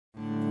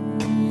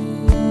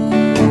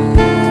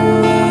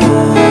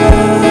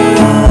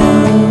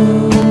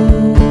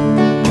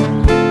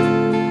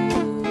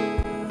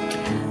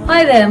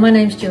there, my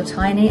name's Jill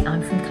Tiny,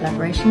 I'm from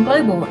Collaboration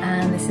Global,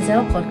 and this is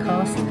our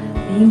podcast,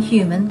 Being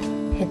Human,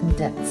 Hidden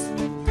Depths.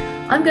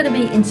 I'm going to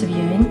be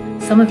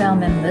interviewing some of our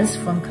members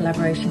from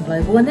Collaboration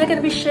Global, and they're going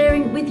to be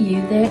sharing with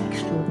you their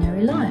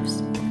extraordinary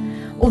lives.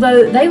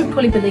 Although they would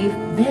probably believe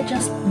they're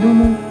just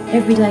normal,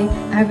 everyday,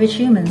 average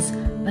humans,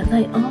 but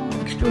they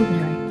are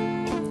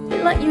extraordinary. A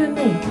bit like you and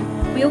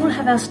me, we all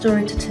have our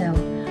story to tell.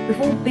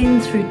 We've all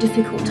been through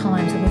difficult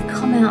times and we've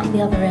come out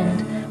the other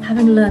end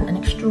having learnt an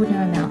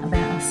extraordinary amount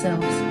about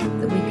ourselves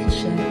that we can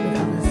share with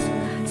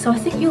others. So I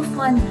think you'll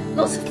find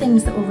lots of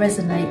things that will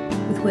resonate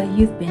with where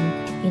you've been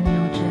in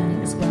your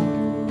journey as well.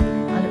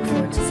 I look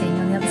forward to seeing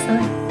you on the other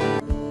side.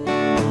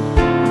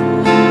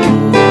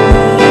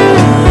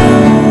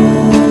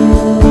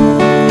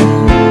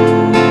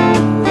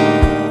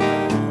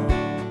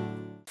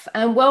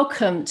 And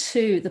welcome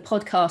to the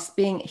podcast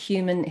Being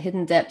Human,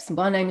 Hidden Depths.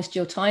 My name is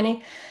Jill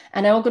Tiny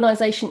and our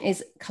organisation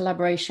is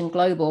Collaboration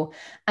Global.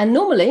 And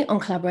normally on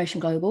Collaboration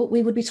Global,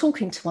 we would be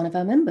talking to one of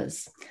our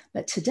members.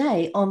 But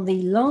today, on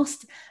the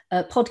last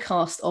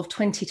podcast of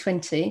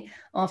 2020,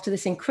 after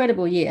this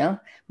incredible year,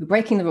 we're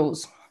breaking the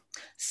rules.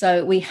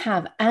 So we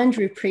have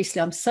Andrew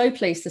Priestley. I'm so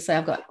pleased to say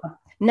I've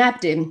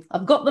nabbed him.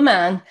 I've got the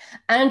man,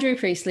 Andrew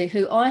Priestley,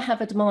 who I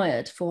have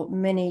admired for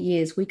many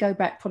years. We go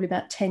back probably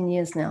about 10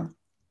 years now.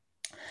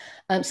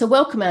 So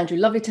welcome, Andrew.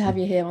 Lovely to have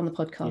you here on the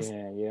podcast.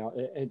 Yeah,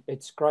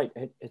 it's great.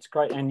 It's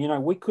great. And, you know,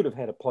 we could have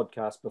had a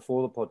podcast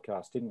before the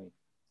podcast, didn't we?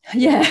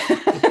 Yeah.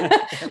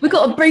 We've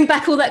got to bring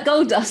back all that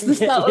gold dust and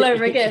start all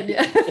over again.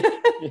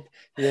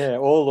 Yeah,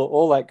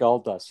 all that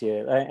gold dust,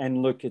 yeah.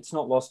 And look, it's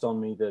not lost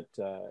on me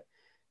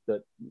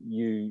that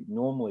you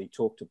normally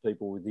talk to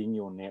people within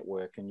your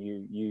network and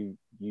you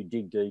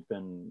dig deep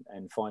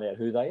and find out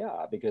who they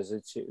are, because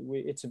it's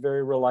a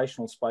very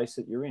relational space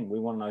that you're in. We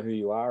want to know who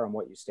you are and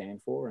what you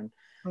stand for. And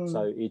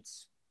so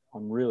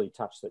I'm really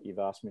touched that you've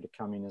asked me to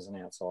come in as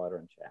an outsider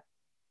and chat.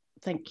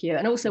 Thank you.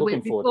 And also,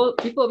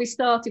 before we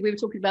started, we were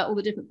talking about all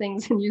the different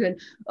things, and you said,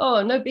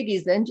 "Oh, no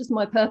biggies then, just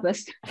my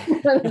purpose."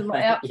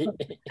 My outcome.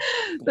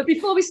 But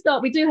before we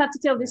start, we do have to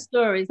tell this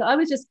story. So I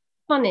was just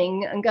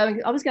funning and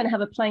I was going to have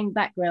a plain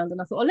background,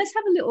 and I thought, oh, let's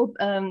have a little,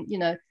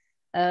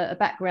 a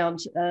background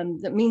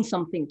that means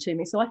something to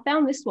me. So I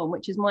found this one,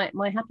 which is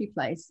my happy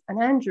place,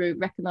 and Andrew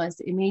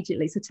recognised it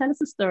immediately. So tell us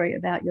a story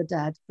about your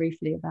dad,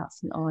 briefly, about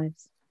St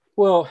Ives.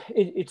 Well,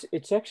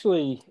 it's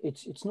actually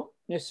not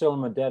necessarily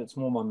my dad, it's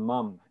more my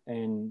mum.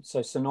 And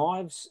so St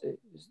Ives,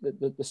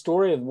 the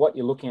story of what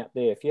you're looking at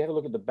there, if you have a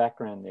look at the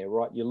background there,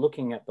 right, you're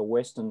looking at the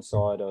western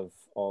side of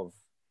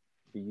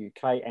the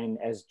UK, and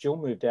as Jill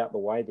moved out the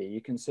way there,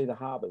 you can see the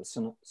harbour, the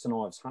St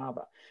Ives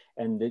Harbour,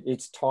 and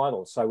it's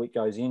tidal, so it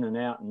goes in and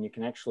out, and you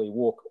can actually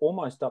walk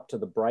almost up to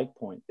the break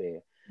point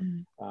there.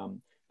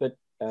 But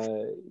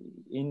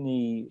in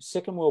the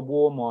Second World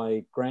War,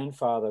 my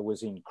grandfather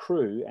was in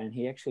crew, and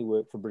he actually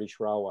worked for British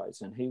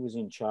Railways, and he was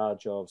in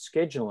charge of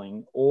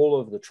scheduling all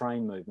of the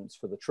train movements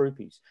for the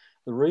troopies.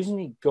 The reason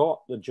he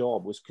got the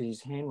job was because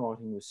his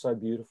handwriting was so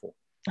beautiful.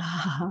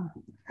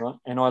 Right,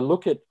 and I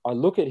look at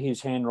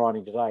his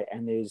handwriting today,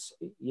 and there's,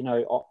 you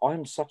know,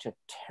 I'm such a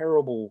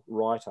terrible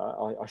writer.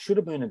 I should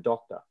have been a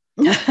doctor.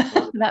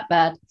 That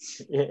bad?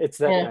 Yeah, it's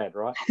that bad,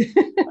 right?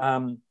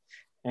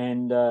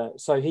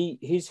 So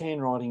his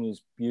handwriting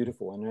is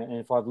beautiful, and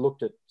if I've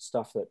looked at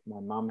stuff that my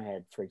mum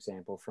had, for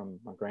example, from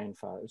my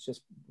grandfather, it's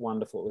just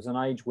wonderful. It was an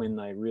age when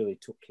they really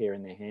took care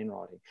in their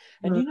handwriting.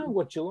 And you know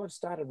what, Jill? I've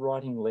started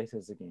writing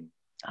letters again.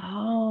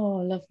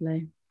 Oh,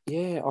 lovely.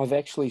 Yeah, I've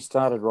actually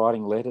started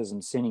writing letters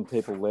and sending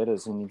people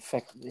letters, and in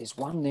fact, there's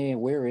one there.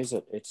 Where is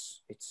it?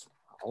 It's.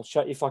 I'll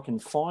show, if I can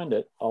find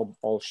it.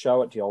 I'll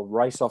show it to you. I'll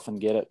race off and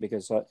get it,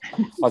 because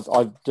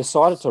I've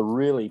decided to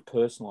really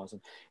personalise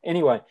them.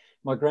 Anyway,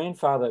 my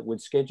grandfather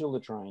would schedule the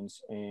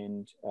trains,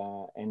 and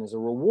as a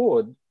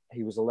reward,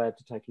 he was allowed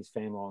to take his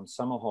family on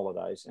summer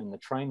holidays, and the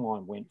train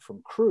line went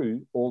from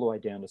Crewe all the way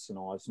down to St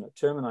Ives, and it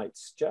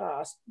terminates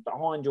just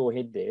behind your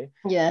head there.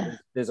 Yeah.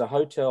 There's a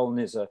hotel, and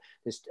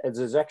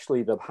there's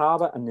actually the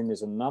harbour, and then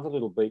there's another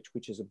little beach,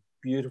 which is a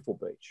beautiful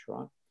beach,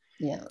 right?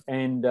 Yeah.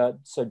 And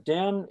so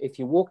if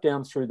you walk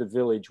down through the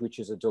village, which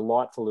is a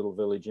delightful little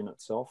village in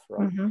itself,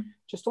 right?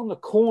 Just on the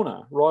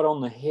corner, right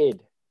on the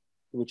head,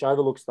 which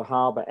overlooks the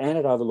harbour and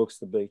it overlooks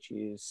the beach,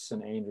 is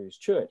St Andrew's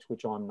Church,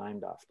 which I'm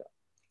named after.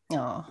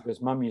 Oh. Because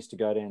Mum used to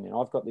go down there.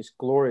 I've got this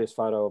glorious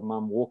photo of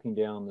Mum walking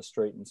down the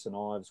street in St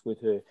Ives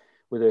with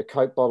her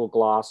Coke bottle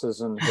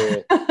glasses and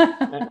her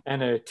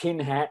and her tin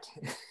hat.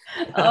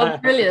 Oh,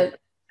 brilliant!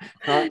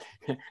 Right?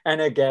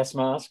 And her gas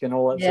mask and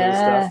all that sort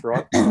of stuff,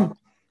 right?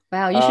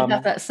 Wow, you should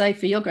have that saved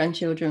for your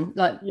grandchildren.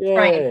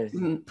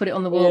 Frame, put it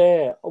on the wall.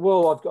 Yeah,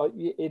 well,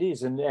 it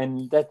is, and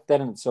that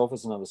in itself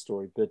is another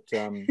story. But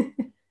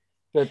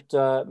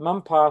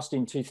Mum passed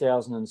in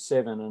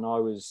 2007, and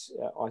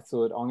I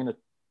thought I'm going to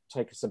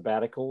take a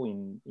sabbatical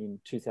in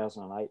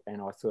 2008, and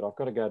I thought I've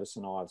got to go to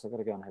St Ives. I've got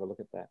to go and have a look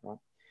at that, right?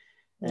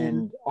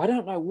 And I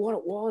don't know what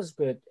it was,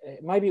 but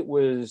maybe it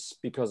was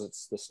because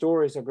it's the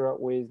stories I grew up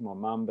with, my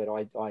mum, but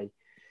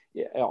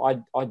yeah,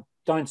 I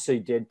don't see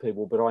dead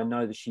people, but I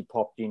know that she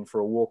popped in for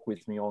a walk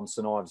with me on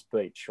St Ives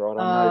Beach, right?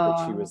 I know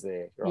that she was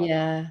there, right?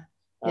 Yeah,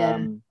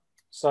 yeah.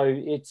 So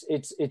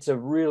it's a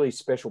really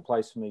special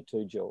place for me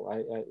too, Jill.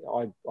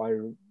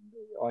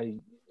 I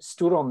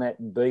stood on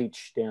that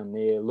beach down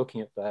there,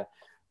 looking at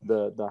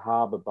the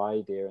harbour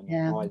bay there, and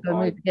Yeah,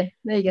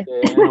 there you go.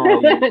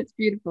 yeah, It's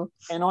beautiful.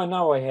 and I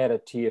know I had a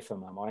tear for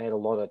Mum. I had a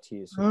lot of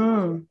tears for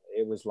Mum.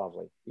 It was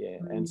lovely, yeah.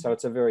 And so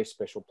it's a very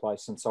special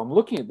place. And so I'm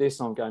looking at this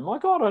and I'm going, my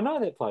God, I know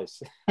that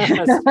place.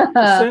 as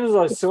soon as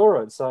I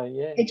saw it. So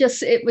yeah,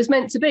 it was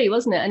meant to be,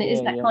 wasn't it? And it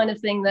is that kind of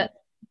thing that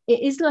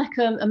it is like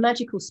a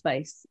magical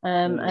space.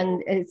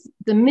 And it's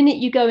the minute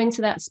you go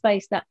into that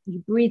space, that you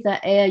breathe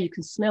that air, you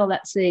can smell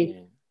that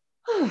sea.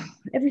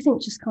 Everything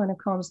just kind of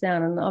calms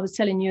down. And I was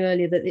telling you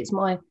earlier that it's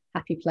my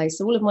happy place.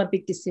 So all of my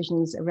big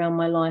decisions around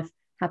my life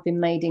have been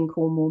made in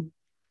Cornwall,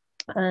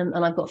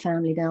 and I've got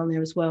family down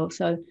there as well.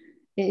 So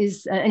it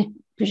is, and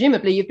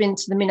presumably you've been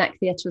to the Minack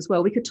Theatre as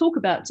well. We could talk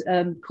about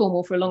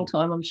Cornwall for a long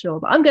time, I'm sure,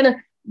 but I'm going to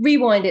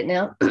rewind it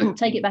now,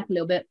 take it back a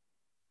little bit,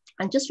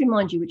 and just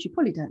remind you, which you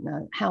probably don't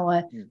know, how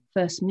I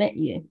first met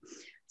you.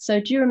 So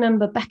do you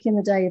remember back in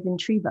the day of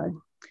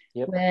Intrivo?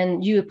 Yep.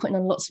 When you were putting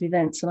on lots of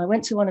events, and I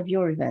went to one of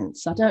your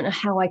events. I don't know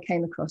how I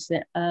came across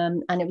it,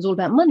 and it was all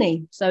about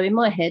money. So in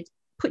my head,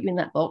 put you in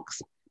that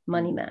box,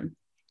 money man,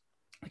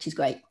 which is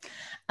great.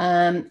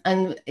 And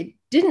it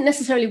didn't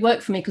necessarily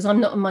work for me because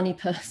I'm not a money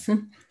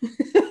person.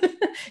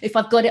 If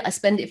I've got it, I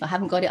spend it. If I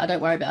haven't got it, I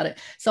don't worry about it.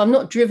 So I'm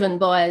not driven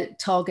by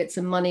targets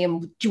and money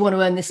and do you want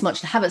to earn this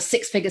much to have a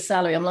 6-figure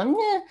salary? I'm like,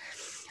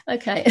 yeah,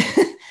 okay.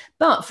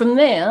 But from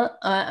there,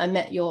 I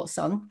met your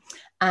son.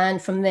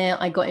 And from there,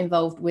 I got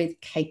involved with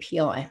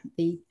KPI,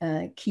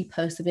 the Key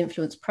Person of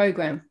Influence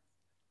program.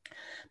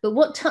 But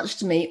what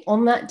touched me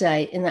on that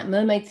day in that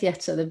Mermaid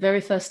Theatre, the very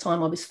first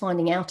time I was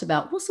finding out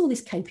about what's all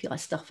this KPI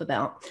stuff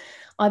about,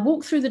 I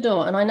walked through the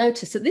door and I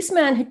noticed that this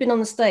man who'd been on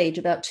the stage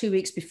about 2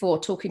 weeks before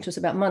talking to us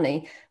about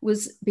money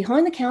was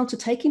behind the counter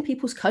taking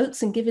people's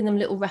coats and giving them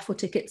little raffle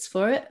tickets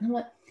for it. And I'm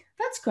like,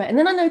 that's great. And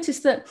then I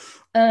noticed that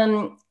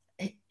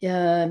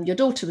your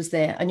daughter was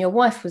there and your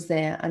wife was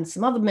there and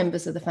some other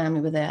members of the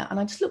family were there. And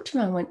I just looked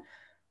around and went,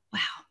 wow,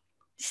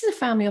 this is a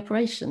family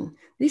operation.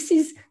 This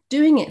is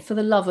doing it for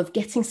the love of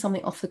getting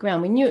something off the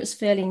ground. We knew it was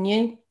fairly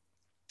new.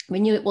 We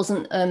knew it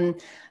wasn't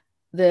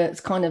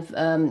the kind of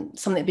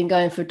something that had been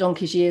going for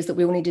donkey's years that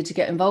we all needed to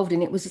get involved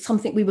in. It was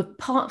something, we were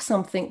part of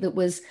something that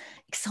was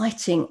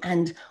exciting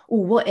and, oh,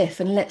 what if,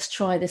 and let's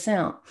try this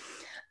out.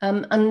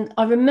 And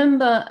I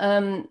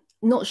remember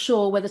not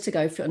sure whether to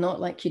go for it or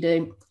not, like you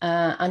do.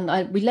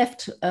 And we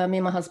left, me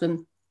and my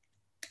husband,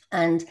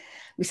 and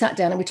we sat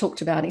down and we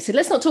talked about it. He said,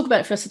 let's not talk about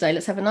it for us today.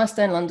 Let's have a nice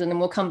day in London and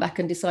we'll come back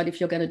and decide if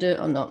you're going to do it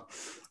or not.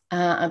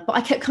 But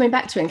I kept coming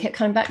back to it and kept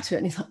coming back to it.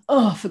 And he's like,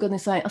 oh, for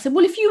goodness sake. I said,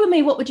 well, if you were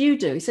me, what would you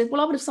do? He said,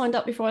 well, I would have signed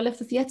up before I left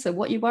the theatre.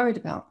 What are you worried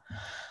about?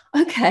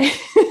 Okay.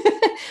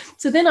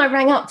 So then I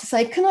rang up to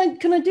say, can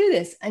I do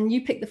this? And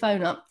you picked the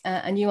phone up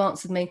and you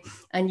answered me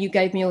and you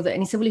gave me all that.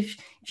 And he said, well, if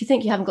you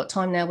think you haven't got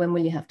time now, when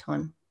will you have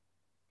time?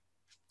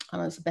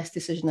 And it was the best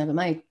decision I ever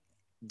made.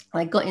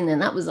 I got in there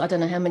and that was, I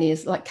don't know how many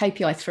years, like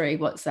KPI 3,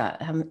 what's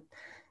that?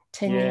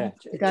 10 years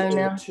ago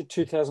now?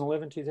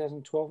 2011,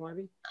 2012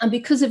 maybe. And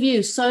because of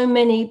you, so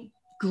many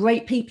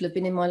great people have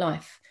been in my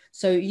life.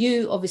 So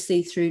you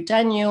obviously through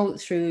Daniel,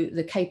 through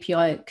the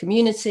KPI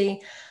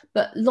community,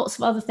 but lots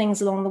of other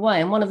things along the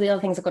way. And one of the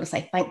other things I've got to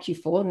say thank you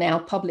for now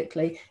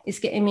publicly is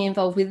getting me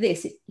involved with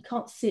this. You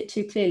can't see it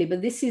too clearly,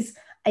 but this is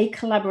a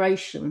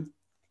collaboration.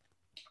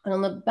 And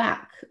on the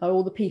back are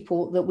all the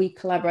people that we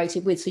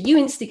collaborated with. So you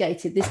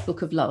instigated this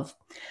book of love.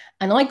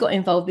 And I got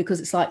involved because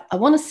it's like, I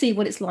want to see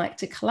what it's like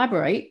to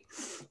collaborate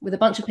with a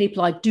bunch of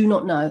people I do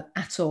not know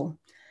at all.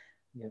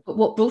 Yeah. But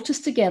what brought us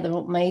together,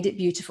 what made it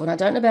beautiful, and I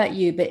don't know about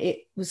you, but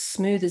it was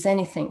smooth as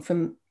anything.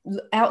 From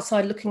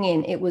outside looking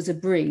in, it was a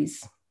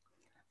breeze. I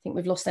think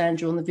we've lost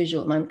Andrew on the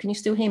visual at the moment. Can you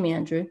still hear me,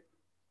 Andrew?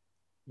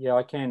 Yeah,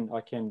 I can.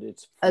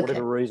 It's for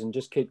whatever reason,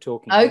 just keep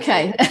talking.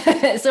 Okay.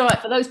 It's all right.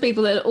 For those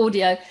people that are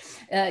audio,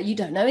 you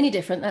don't know any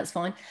different. That's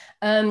fine.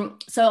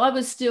 So I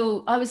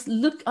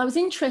was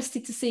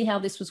interested to see how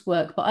this was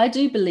work. But I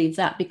do believe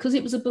that because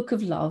it was a book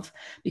of love,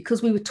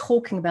 because we were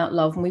talking about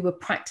love and we were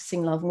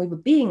practicing love and we were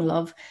being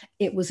love,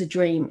 it was a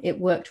dream. It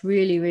worked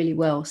really, really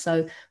well.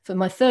 So for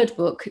my third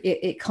book,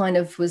 it kind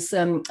of was,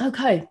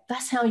 okay,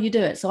 that's how you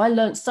do it. So I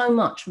learned so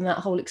much from that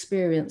whole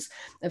experience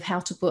of how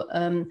to put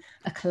a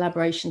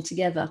collaboration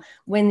together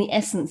when the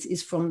essence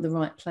is from the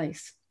right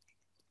place.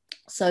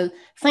 So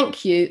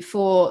thank you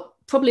for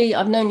probably,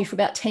 I've known you for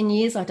about 10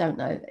 years. I don't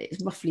know,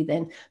 it's roughly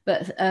then,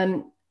 but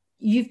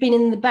you've been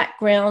in the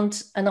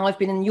background and I've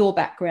been in your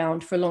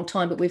background for a long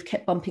time, but we've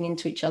kept bumping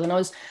into each other. And I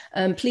was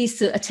pleased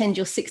to attend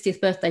your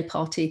 60th birthday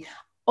party.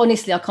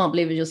 Honestly, I can't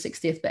believe it was your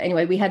 60th, but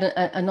anyway, we had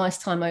a nice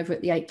time over at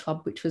the 8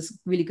 Club, which was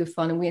really good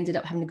fun. And we ended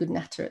up having a good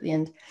natter at the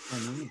end.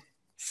 Mm-hmm.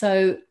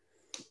 So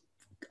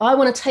I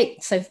want to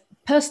take, so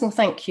personal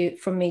thank you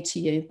from me to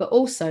you, but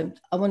also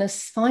I want to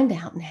find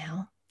out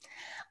now.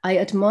 I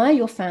admire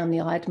your family.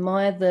 I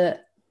admire the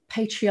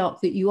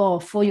patriarch that you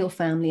are for your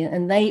family,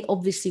 and they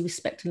obviously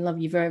respect and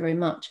love you very, very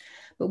much.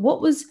 But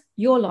what was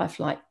your life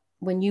like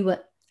when you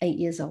were 8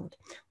 years old?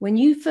 When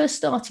you first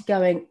started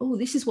going, oh,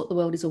 this is what the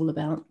world is all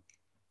about.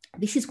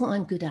 This is what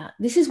I'm good at.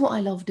 This is what I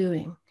love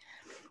doing.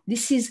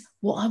 This is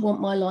what I want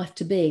my life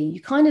to be.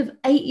 You kind of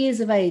 8 years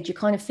of age, you're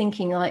kind of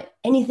thinking like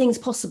anything's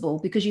possible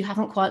because you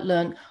haven't quite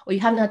learned, or you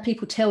haven't had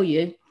people tell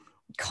you,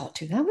 can't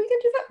do that. What are you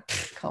going to do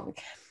that? Can't we?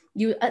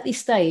 You're at this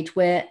stage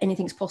where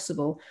anything's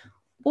possible.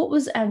 What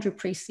was Andrew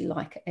Priestley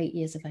like at 8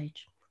 years of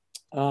age?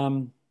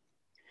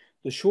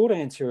 The short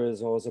answer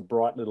is I was a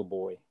bright little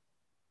boy.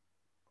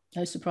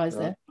 No surprise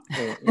there.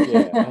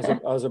 Yeah,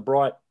 I was a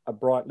bright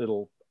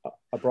little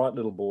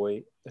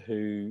boy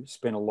who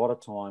spent a lot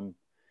of time.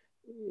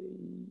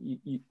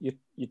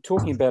 You're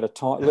talking about a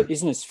time. Look,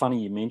 isn't it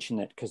funny you mention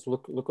that? Because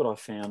look what I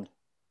found.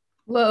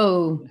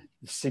 Whoa.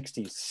 The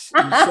 60s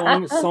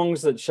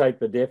songs that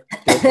shape a decade.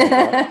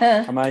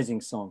 Right?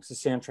 Amazing songs, the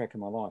soundtrack of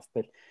my life.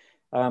 But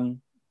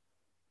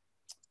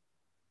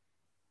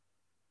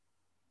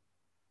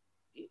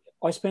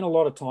I spent a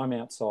lot of time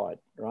outside,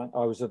 right?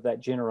 I was of that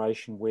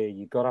generation where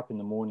you got up in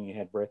the morning, you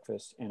had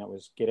breakfast, and it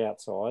was get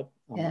outside.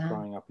 I'm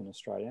growing up in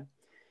Australia,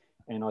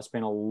 and I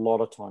spent a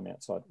lot of time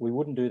outside. We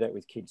wouldn't do that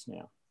with kids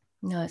now.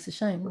 No, it's a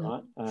shame.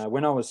 Right?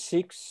 When I was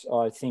 6,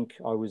 I think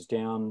I was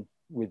down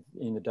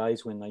in the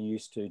days when they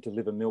used to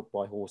deliver milk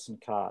by horse and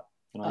cart,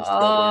 and I used to go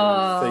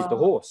down and feed the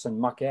horse and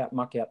muck out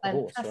the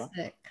horse,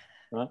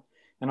 right?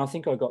 And I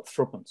think I got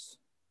threepence.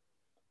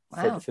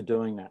 Wow. For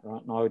doing that,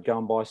 right? And I would go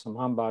and buy some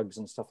humbugs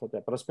and stuff like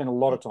that. But I spent a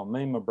lot of time,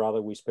 me and my brother,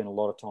 we spent a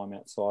lot of time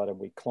outside, and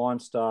we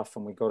climbed stuff,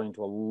 and we got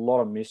into a lot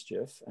of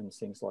mischief and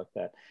things like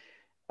that.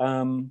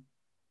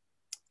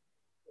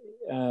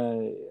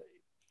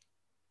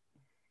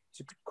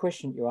 It's a good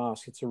question you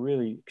ask. It's a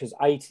really, because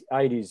eight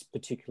is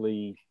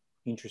particularly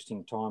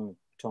interesting time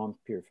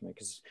period for me,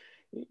 because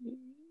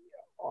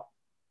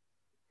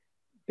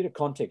bit of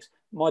context.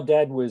 My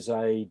dad was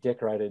a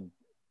decorated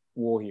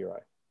war hero.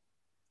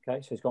 Okay,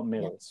 so he's got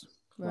medals.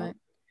 Right.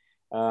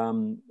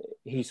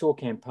 He saw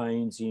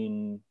campaigns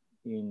in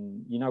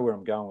you know where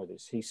I'm going with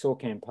this. He saw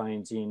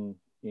campaigns in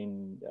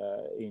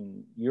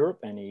Europe,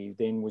 and he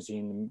then was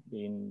in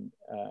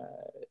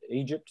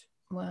Egypt,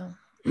 wow,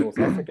 North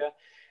Africa,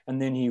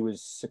 and then he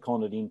was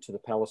seconded into the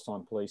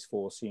Palestine police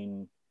force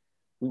in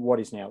what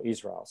is now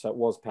Israel. So it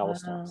was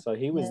Palestine. So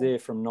he was there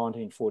from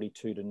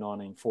 1942 to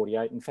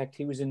 1948. In fact,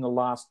 he was in the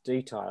last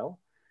detail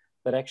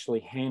that actually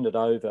handed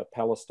over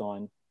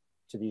Palestine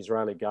to the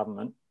Israeli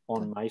government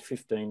on May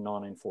 15,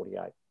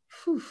 1948.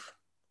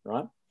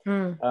 Right?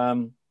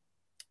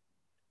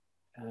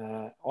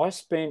 I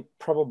spent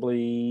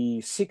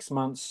probably 6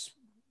 months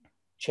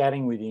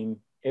chatting with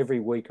him. Every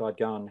week I'd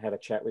go and have a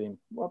chat with him.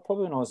 Well,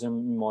 probably when I was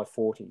in my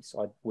 40s,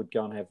 I would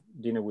go and have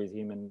dinner with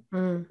him, and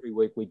every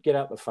week we'd get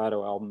out the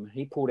photo album.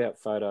 He pulled out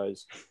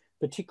photos,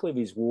 particularly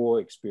of his war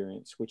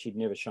experience, which he'd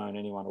never shown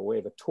anyone or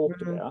ever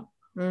talked about.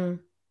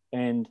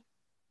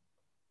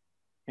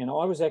 And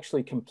I was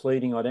actually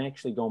I'd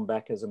actually gone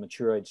back as a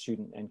mature age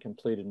student and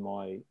completed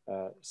my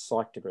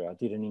psych degree. I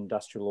did an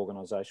industrial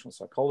organizational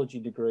psychology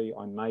degree.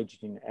 I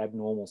majored in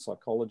abnormal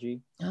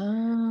psychology.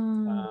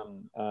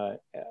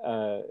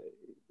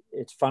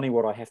 It's funny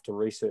what I have to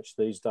research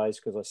these days,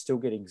 because I still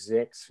get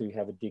execs who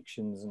have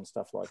addictions and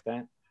stuff like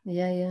that.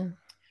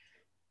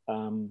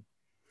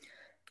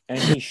 And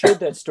he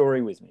shared that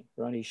story with me,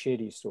 right? He shared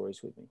his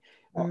stories with me.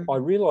 I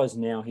realise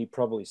now he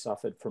probably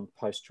suffered from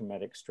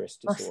post-traumatic stress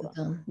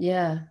disorder.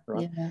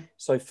 Right?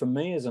 So for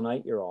me as an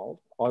 8-year-old,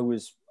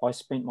 I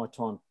spent my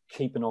time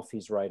keeping off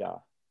his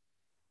radar.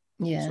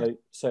 So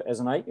as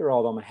an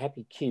 8-year-old, I'm a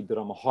happy kid, but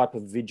I'm a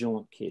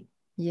hyper-vigilant kid.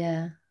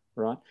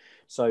 Right?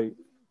 So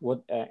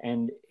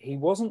and he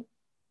wasn't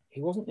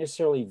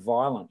necessarily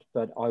violent,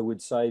 but I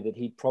would say that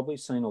he'd probably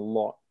seen a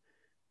lot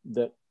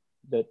that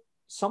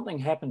something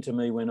happened to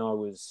me when I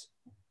was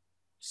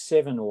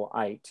 7 or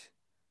 8,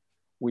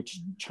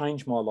 which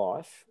changed my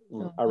life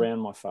around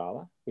my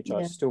father, which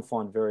I still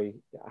find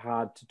very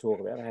hard to talk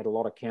about. I had a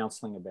lot of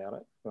counselling about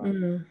it,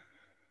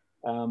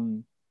 right?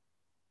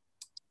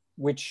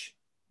 Which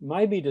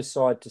made me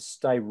decide to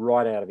stay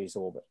right out of his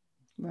orbit.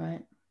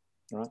 Right.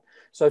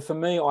 So for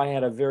me, I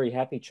had a very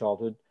happy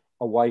childhood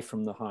away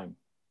from the home.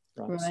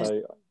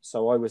 Right.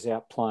 So I was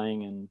out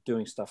playing and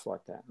doing stuff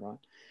like that. Right.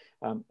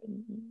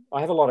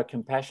 I have a lot of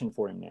compassion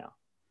for him now.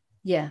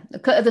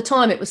 At the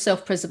time it was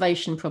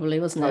self-preservation, probably,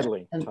 wasn't it?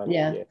 Totally.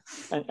 Yeah.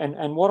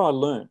 And what I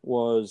learned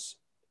was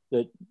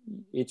that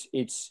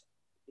it's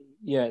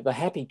the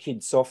happy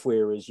kid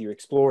software is you're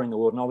exploring the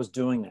world, and I was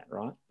doing that,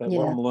 right? But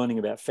what I'm learning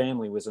about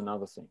family was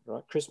another thing,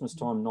 right? Christmas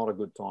time, not a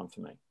good time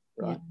for me,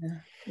 right?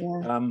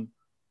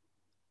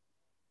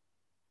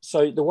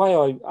 So the way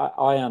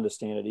I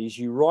understand it is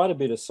you write a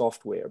bit of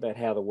software about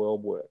how the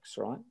world works,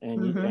 right?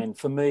 And and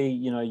for me,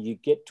 you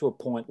get to a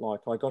point,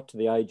 like I got to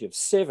the age of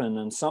 7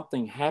 and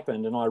something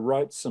happened, and I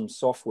wrote some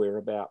software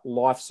about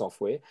life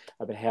software,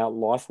 about how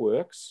life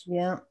works.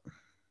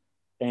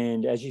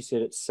 And as you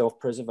said, it's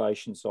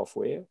self-preservation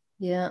software,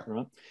 Yeah.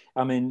 Right.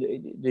 I mean,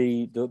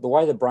 the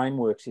way the brain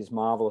works is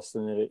marvelous,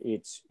 and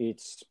its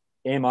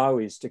MO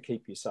is to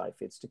keep you safe.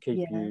 It's to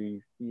keep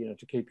you,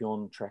 to keep you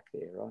on track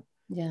there, right?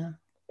 Yeah.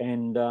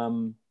 And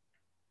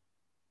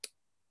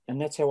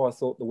that's how I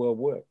thought the world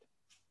worked.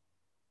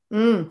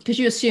 Because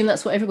you assume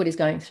that's what everybody's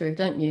going through,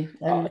 don't you?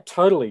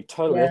 Totally.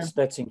 Yeah.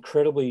 That's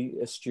incredibly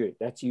astute.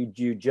 That's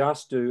you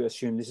just do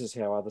assume this is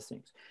how other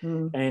things.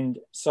 And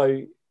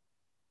so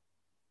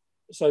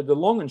the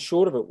long and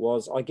short of it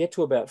was, I get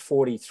to about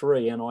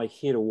 43 and I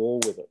hit a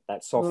wall with it.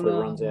 That software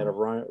runs out of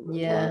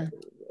bandwidth,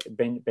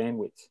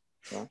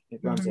 right? It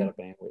runs out of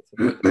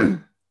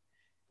bandwidth.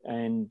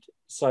 And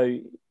so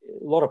a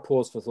lot of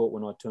pause for thought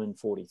when I turned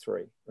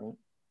 43, right?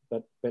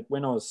 But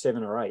when I was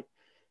 7 or 8,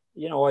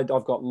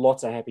 I've got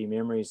lots of happy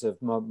memories of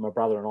my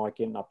brother and I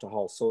getting up to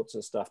whole sorts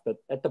of stuff.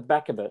 But at the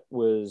back of it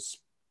was,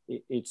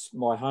 it's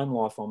my home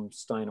life. I'm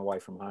staying away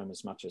from home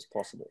as much as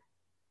possible.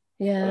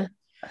 Yeah.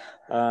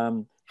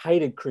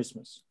 Hated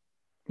Christmas.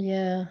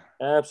 Yeah.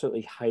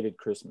 Absolutely hated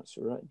Christmas,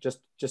 right?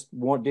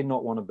 Did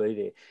not want to be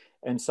there.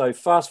 And so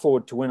fast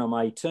forward to when I'm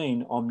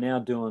 18, I'm now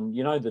doing,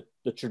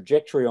 the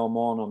trajectory I'm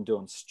on, I'm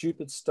doing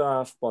stupid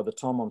stuff. By the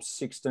time I'm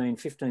 16,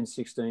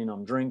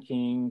 I'm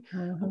drinking,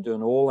 I'm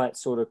doing all that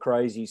sort of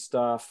crazy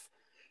stuff.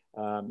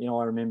 I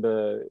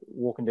remember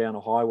walking down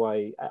a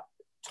highway,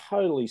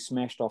 totally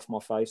smashed off my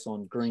face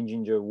on green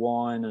ginger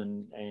wine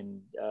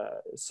and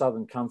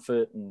Southern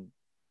Comfort and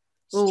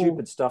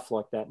stupid stuff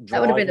like that.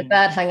 That would have been a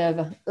bad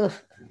hangover. Ugh.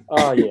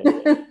 Oh,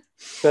 yeah.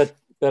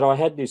 But I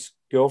had this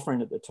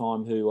girlfriend at the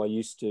time who I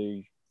used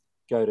to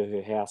go to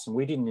her house, and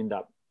we didn't end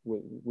up,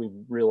 we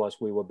realised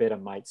we were better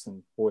mates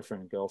than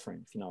boyfriend and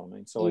girlfriend, if you know what I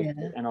mean. So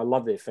I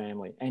love their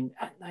family. And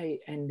I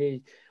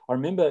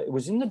remember it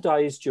was in the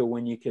days, Jill,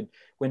 when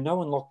no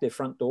one locked their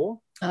front door.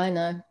 I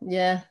know.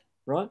 Yeah.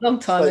 Right? Long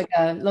time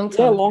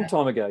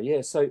ago.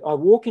 Yeah. So I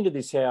walk into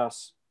this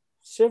house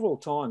several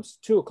times,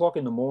 2:00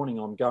 in the morning,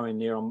 I'm going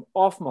there, I'm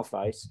off my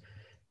face,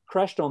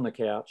 crashed on the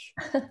couch,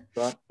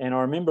 right? And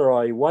I remember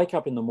I wake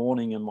up in the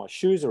morning and my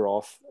shoes are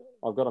off.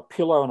 I've got a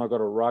pillow and I've got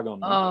a rug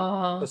on me.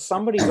 So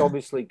somebody's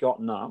obviously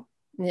gotten up.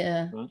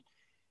 Yeah. Right?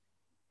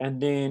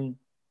 And then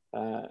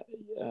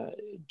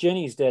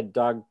Jenny's dad,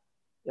 Doug,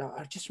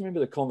 I just remember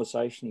the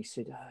conversation. He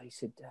said,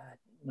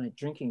 mate,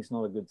 drinking's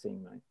not a good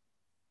thing, mate.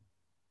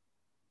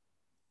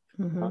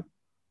 Right?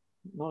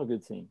 Not a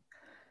good thing.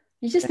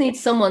 You just need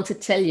someone to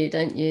tell you,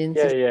 don't you?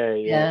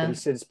 Yeah. But he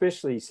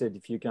said,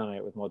 if you're going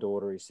out with my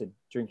daughter, he said,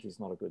 drinking is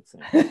not a good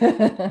thing.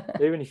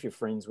 Even if you're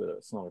friends with her,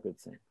 it's not a good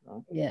thing,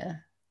 right? Yeah.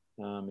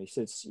 He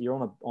said,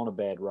 you're on a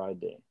bad road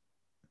there.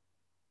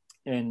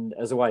 And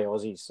as the way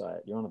Aussies say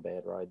it, you're on a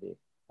bad road there.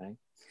 Okay?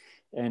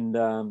 And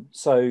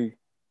so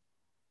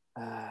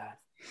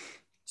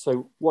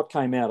what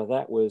came out of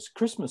that was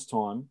Christmas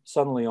time.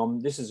 Suddenly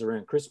this is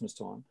around Christmas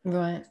time.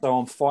 Right. So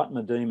I'm fighting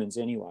my demons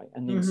anyway.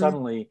 And then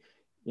suddenly,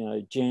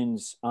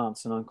 Jen's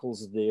aunts and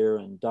uncles are there,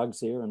 and Doug's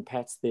there, and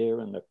Pat's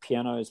there, and the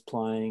piano's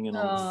playing, and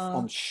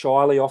I'm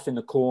shyly off in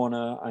the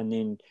corner. And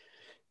then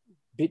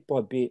bit by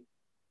bit,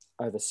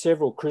 over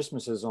several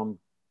Christmases, I'm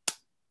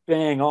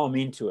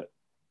into it,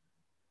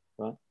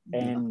 right?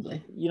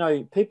 And,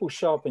 people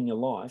show up in your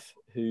life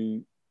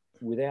who,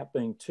 without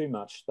being too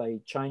much,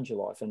 they change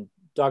your life. And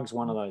Doug's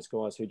one of those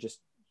guys who just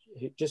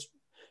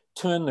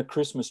turned the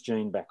Christmas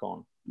gene back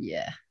on.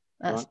 Yeah,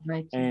 that's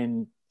right?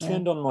 And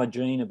turned on my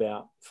gene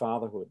about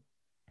fatherhood.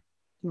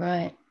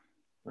 Right.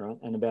 Right.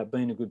 And about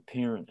being a good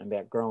parent and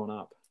about growing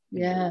up.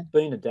 Yeah.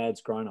 Being a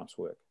dad's grown-ups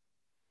work.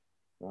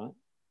 Right.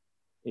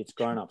 It's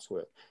grown-ups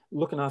work.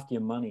 Looking after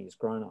your money is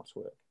grown-ups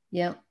work.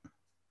 Yeah.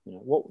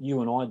 What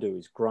you and I do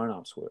is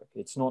grown-ups work.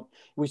 It's not,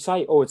 we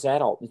say, it's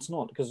adult. It's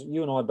not, because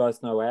you and I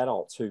both know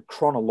adults who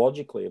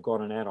chronologically have got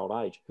an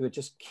adult age who are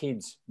just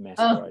kids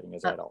masquerading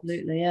as adults.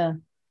 Absolutely, yeah.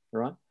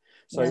 Right.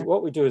 So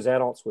what we do is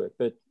adults work.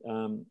 But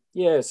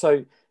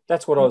so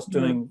that's what I was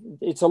doing.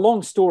 It's a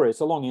long story.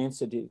 It's a long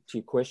answer to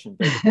your question.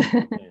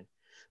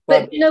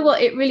 But you know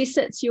what? It really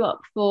sets you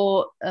up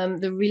for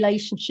the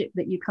relationship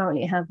that you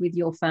currently have with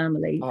your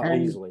family.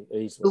 And easily.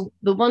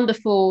 The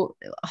wonderful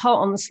heart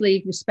on the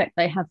sleeve respect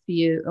they have for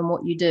you and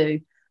what you do.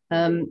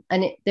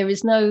 There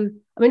is no,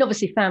 I mean,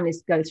 obviously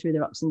families go through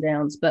their ups and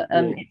downs, but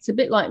it's a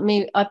bit like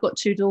me. I've got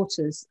 2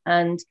 daughters,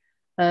 and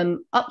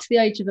up to the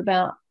age of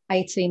about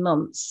 18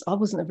 months, I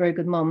wasn't a very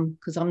good mum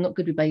because I'm not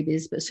good with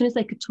babies, but as soon as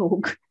they could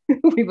talk,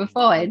 we were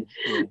fine.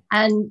 Yeah.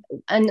 And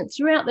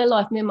throughout their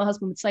life, me and my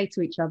husband would say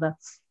to each other,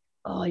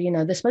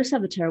 they're supposed to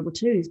have the terrible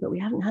twos, but we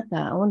haven't had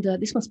that. I wonder,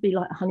 this must be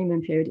like a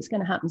honeymoon period. It's going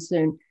to happen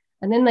soon.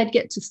 And then they'd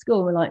get to school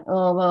and we're like,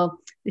 oh, well,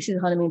 this is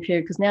a honeymoon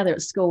period because now they're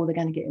at school, they're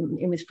going to get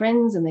in with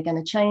friends and they're going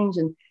to change.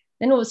 And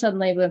then all of a sudden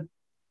they were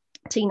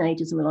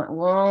teenagers and we're like,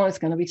 well, it's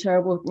going to be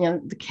terrible.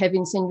 The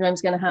Kevin syndrome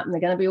is going to happen.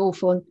 They're going to be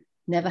awful.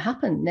 Never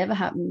happened.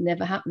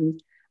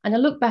 And I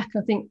look back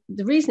and I think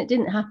the reason it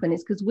didn't happen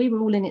is because we were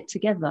all in it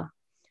together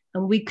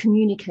and we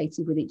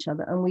communicated with each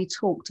other and we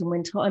talked. And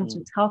when times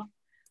were tough,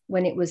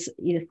 when it was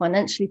either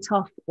financially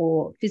tough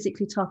or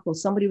physically tough, or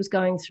somebody was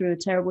going through a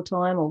terrible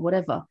time or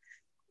whatever,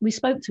 we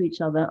spoke to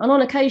each other. And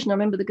on occasion, I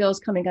remember the girls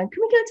coming, going,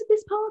 "Can we go to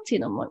this party?"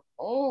 And I'm like,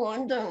 "Oh, I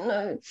don't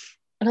know."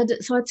 And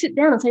so I'd sit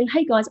down and say,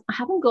 "Hey guys, I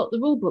haven't got the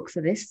rule book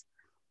for this.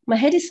 My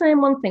head is saying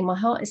one thing, my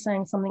heart is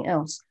saying something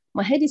else.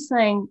 My head is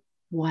saying,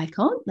 why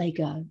can't they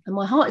go? And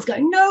my heart is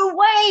going, no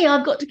way,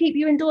 I've got to keep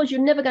you indoors.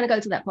 You're never going to go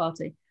to that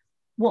party.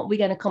 What are we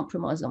going to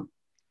compromise on?"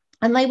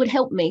 And they would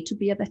help me to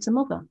be a better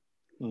mother.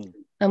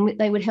 And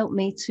they would help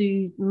me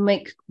to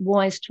make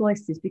wise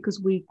choices, because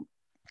we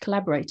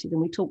collaborated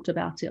and we talked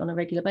about it on a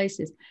regular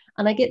basis.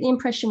 And I get the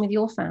impression with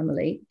your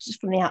family,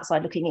 just from the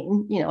outside looking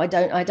in, you know, I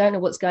don't know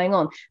what's going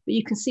on, but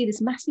you can see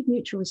this massive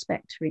mutual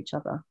respect for each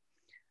other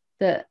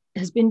that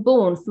has been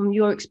born from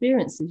your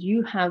experiences.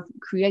 You have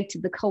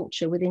created the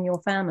culture within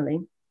your family.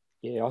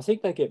 Yeah, I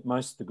think they get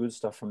most of the good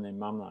stuff from their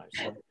mum, though.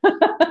 So.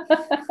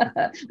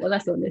 Well,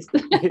 that's honest.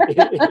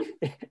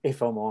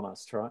 If I'm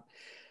honest, right?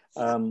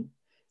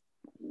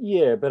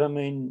 Yeah, but I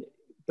mean,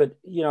 but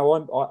you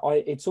know,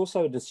 it's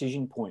also a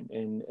decision point,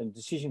 and a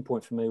decision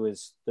point for me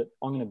was that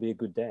I'm going to be a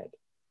good dad.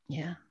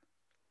 Yeah.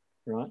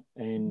 Right,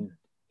 and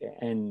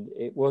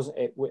it was,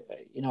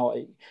 you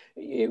know,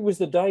 it was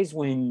the days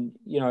when,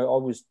 you know,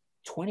 I was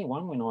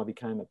 21 when I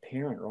became a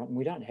parent, right? And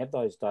we don't have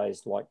those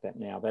days like that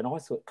now. But I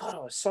thought, God, I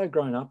was so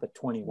grown up at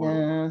 21.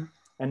 Yeah.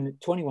 And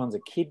 21's a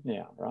kid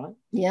now, right?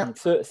 Yeah.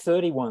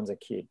 31's a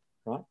kid,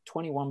 right?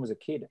 21 was a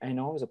kid. And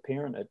I was a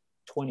parent at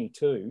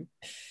 22,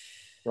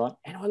 right?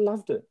 And I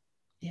loved it.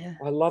 Yeah.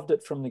 I loved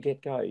it from the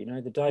get-go. You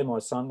know, the day my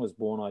son was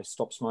born, I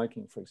stopped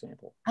smoking, for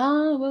example.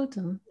 Oh, well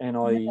done. And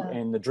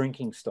and the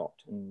drinking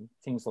stopped and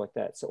things like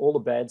that. So all the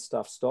bad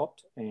stuff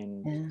stopped,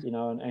 and you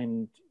know,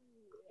 and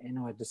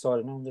I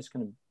decided, no, I'm just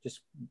going to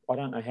I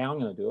don't know how I'm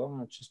going to do it. I'm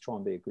going to just try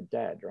and be a good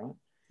dad, right?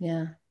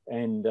 Yeah.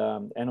 And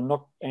I'm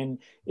not, and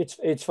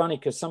it's funny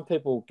because some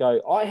people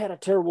go, I had a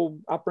terrible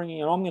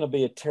upbringing and I'm going to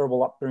be a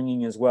terrible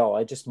upbringing as well.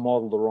 I just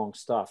modeled the wrong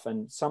stuff.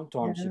 And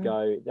sometimes you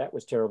go, that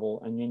was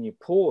terrible. And then you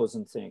pause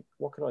and think,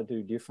 what could I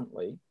do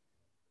differently?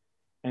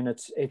 And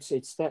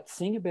it's that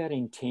thing about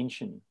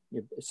intention.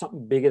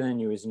 Something bigger than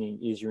you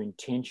is your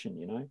intention,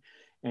 you know,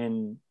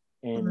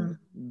 and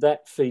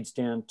that feeds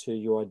down to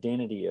your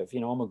identity of, you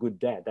know, I'm a good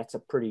dad. That's a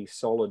pretty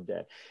solid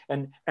dad.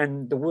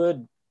 And the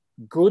word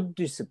good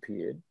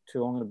disappeared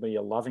to, I'm going to be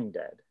a loving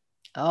dad.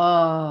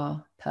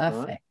 Oh,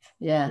 perfect. Right?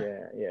 Yeah.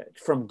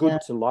 From good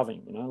to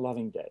loving, you know,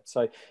 loving dad.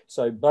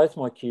 So both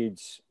my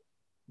kids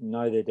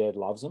know their dad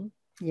loves them.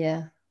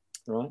 Yeah.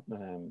 Right.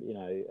 You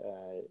know,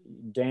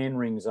 Dan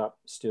rings up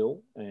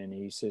still and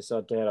he says,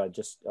 "Oh, Dad,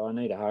 I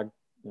need a hug."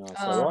 And I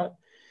say, "Right."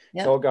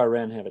 Yep. So I'll go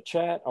around and have a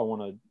chat. I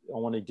want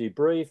to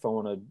debrief. I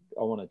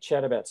want to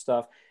chat about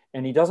stuff.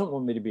 And he doesn't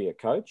want me to be a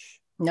coach.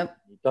 Nope.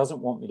 He doesn't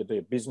want me to be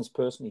a business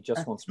person. He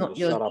just wants me to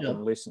shut up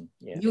and listen.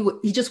 Yeah.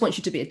 He just wants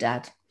you to be a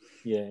dad.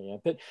 Yeah.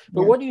 But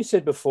what you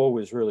said before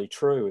was really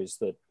true, is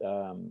that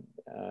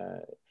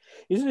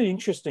isn't it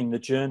interesting, the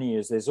journey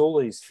is there's all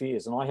these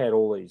fears, and I had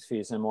all these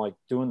fears. Am I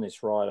doing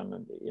this right? I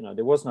mean, you know,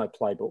 there was no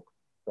playbook,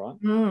 right?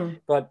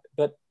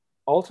 But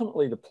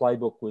ultimately the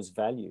playbook was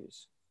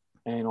values.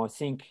 And I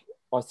think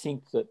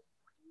that,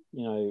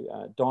 you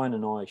know, Diane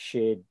and I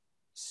shared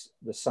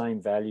the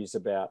same values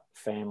about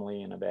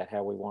family and about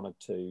how we wanted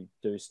to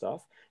do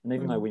stuff. And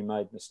even though we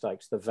made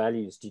mistakes, the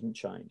values didn't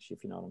change,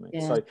 if you know what I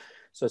mean. Yeah.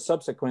 So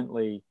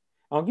subsequently,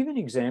 I'll give you an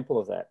example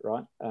of that,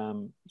 right?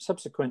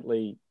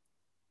 Subsequently,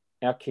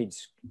 our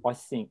kids, I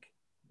think,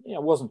 you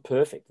know, it wasn't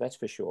perfect, that's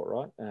for sure,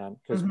 right?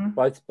 Because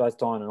both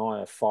Diane and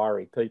I are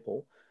fiery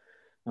people,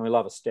 and we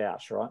love a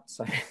stoush, right?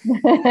 So,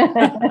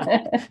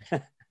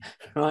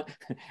 right.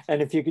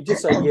 And if you could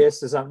just say yes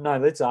to something, no,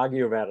 let's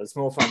argue about it. It's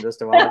more fun just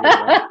to argue,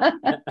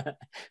 right?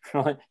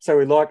 Right. So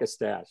we like a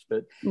stoush,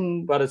 but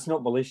it's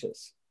not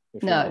malicious,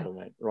 if you know what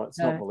I mean, right? It's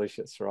not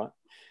malicious, right?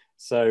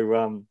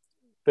 So,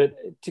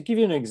 but to give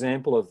you an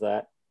example of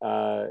that,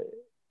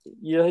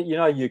 you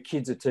know, your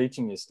kids are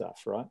teaching you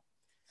stuff, right?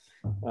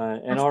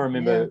 And I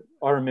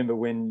remember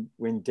when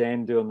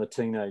Dan, doing the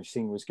teenage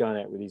thing, was going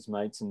out with his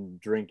mates and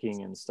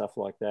drinking and stuff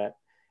like that,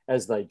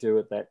 as they do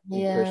at that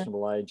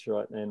impressionable age,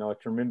 right? And I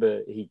can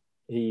remember he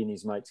and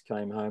his mates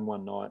came home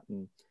one night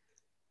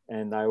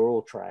and they were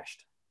all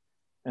trashed.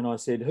 And I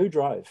said, "Who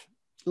drove?"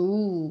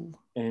 Ooh.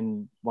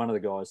 And one of the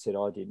guys said,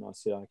 "I did." And I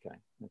said, okay.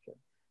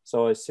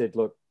 So I said,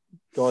 "Look,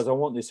 guys, I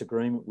want this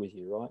agreement with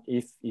you, right?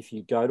 If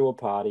you go to a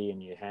party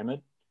and you're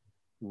hammered,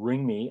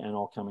 ring me and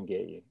I'll come and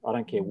get you. I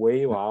don't care where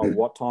you are or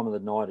what time of the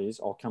night it is,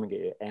 I'll come and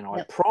get you. And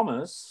I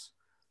promise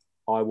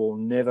I will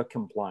never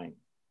complain."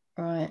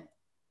 Right.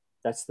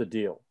 That's the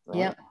deal.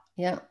 Right?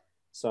 Yep.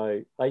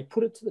 So they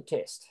put it to the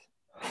test.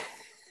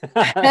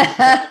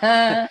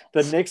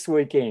 The next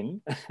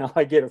weekend,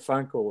 I get a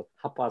phone call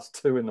at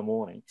 2:30 in the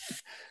morning.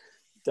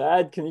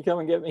 "Dad, can you come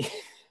and get me?"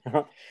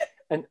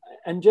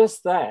 And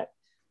just that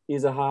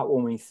is a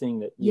heartwarming thing,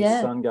 that your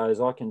son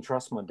goes, "I can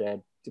trust my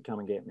dad to come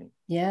and get me."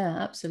 Yeah,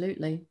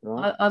 absolutely.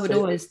 Right? I would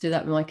always do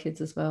that with my kids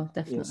as well,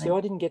 definitely. Yeah, see,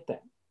 I didn't get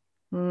that.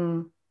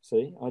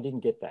 See, I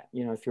didn't get that.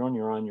 You know, if you're on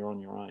your own, you're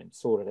on your own.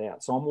 Sort it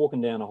out. So I'm walking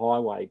down a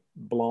highway,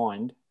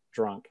 blind,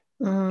 drunk,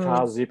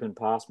 cars zipping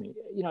past me.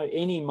 You know,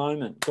 any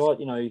moment, God,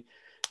 you know,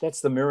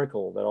 that's the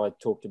miracle that I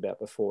talked about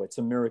before. It's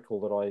a miracle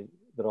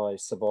that I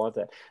survived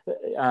that.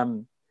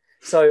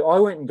 So I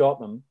went and got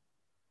them,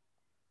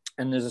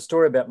 and there's a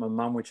story about my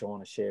mum which I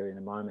want to share in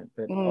a moment.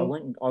 But I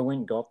went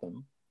and got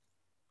them,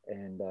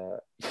 and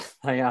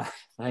they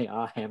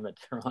are hammered.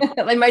 Right?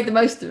 They made the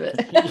most of it.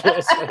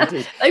 Yes, they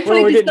did. They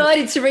probably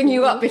decided to ring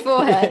you up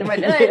beforehand and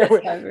went, hey,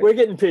 we're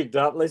getting picked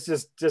up. Let's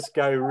just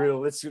go real.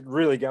 Let's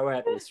really go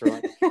at this,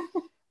 right?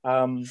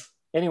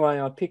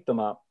 Anyway, I picked them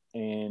up,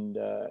 and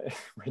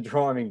we're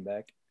driving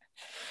back,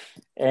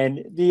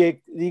 and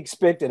the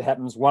expected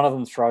happens. One of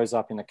them throws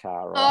up in the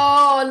car. Right?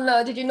 Oh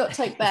no! Did you not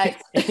take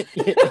bags?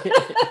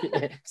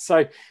 Yeah.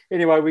 So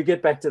anyway, we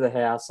get back to the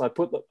house. I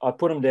put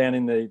them down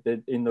in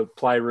the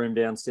playroom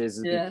downstairs.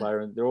 The big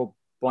playroom. They're all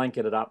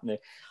blanketed up in there.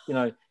 You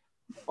know,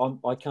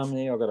 I come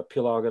there. I got a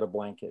pillow. I got a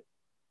blanket.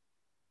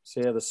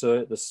 See how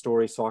the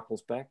story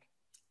cycles back.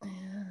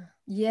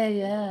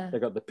 Yeah. They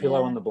got the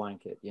pillow and the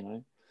blanket. You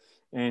know,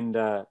 and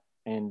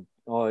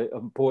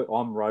I'm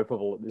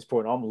ropeable at this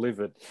point. I'm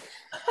livid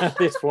at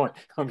this point.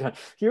 I'm going,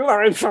 you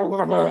are in trouble.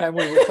 And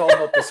we were told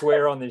not to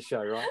swear on this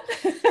show, right?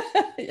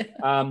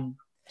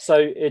 So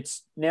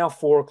it's now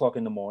 4:00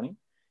 in the morning,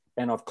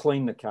 and I've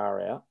cleaned the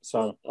car out.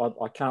 So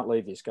I can't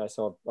leave this guy.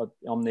 So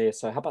I'm there.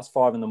 So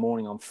 5:30 in the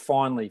morning, I'm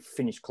finally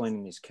finished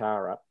cleaning this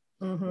car up.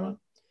 Right?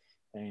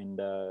 And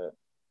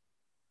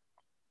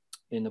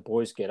then the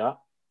boys get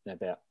up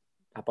about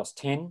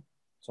 10:30.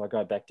 So I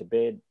go back to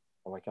bed.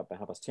 I wake up at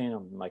 10:30.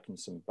 I'm making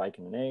some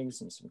bacon and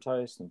eggs and some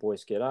toast. And the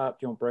boys get up.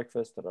 Do you want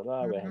breakfast? We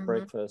have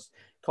breakfast,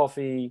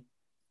 coffee,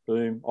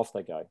 boom, off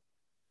they go.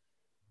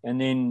 And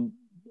then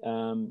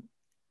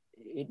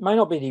it may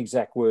not be the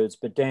exact words,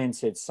 but Dan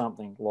said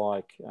something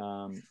like,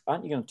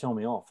 aren't you going to tell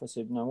me off? I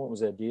said, no, what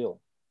was our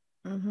deal?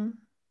 And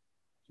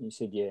he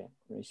said, yeah.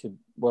 And he said,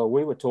 well,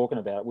 we were talking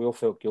about it. We all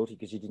felt guilty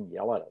because you didn't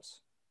yell at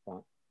us,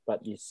 right?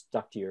 But you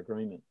stuck to your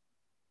agreement.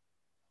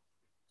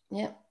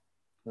 Yeah.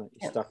 Right?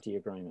 You stuck to your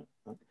agreement,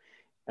 right?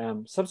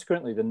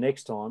 Subsequently, the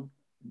next time,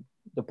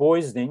 the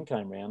boys then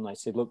came around. They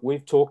said, look,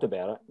 we've talked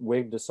about it.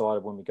 We've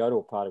decided when we go to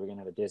a party, we're going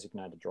to have a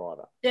designated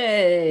driver. Yeah,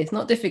 it's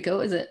not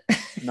difficult, is it?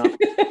 No.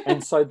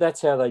 And so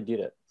that's how they did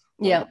it.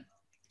 Right? Yeah.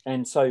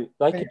 And so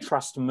they could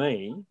trust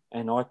me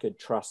and I could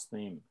trust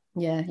them.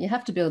 Yeah, you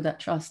have to build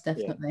that trust,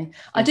 definitely. Yeah.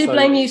 I do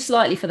blame you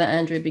slightly for that,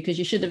 Andrew, because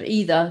you should have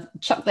either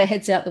chucked their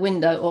heads out the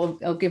window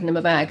or given them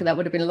a bag. That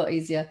would have been a lot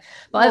easier.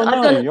 But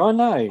I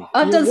know.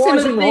 I've done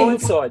similar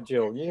things. Hindsight,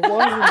 Jill. You're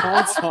wise in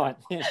hindsight.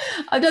 Yeah.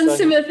 I've done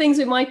similar things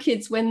with my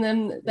kids when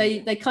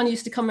they kind of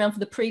used to come around for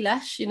the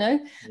pre-lash, you know,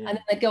 and then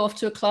they'd go off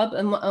to a club.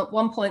 And at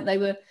one point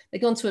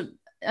they'd gone to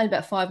only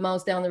about 5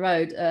 miles down the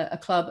road, a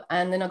club.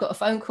 And then I got a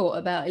phone call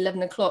about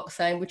 11 o'clock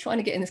saying, we're trying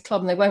to get in this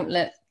club and they won't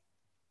let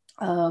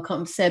I can't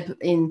remember Seb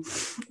in,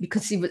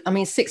 because he was,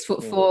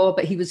 6'4",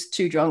 but he was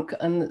too drunk,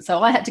 and so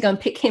I had to go and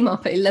pick him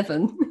up at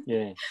 11,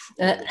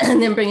 and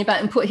then bring him back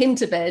and put him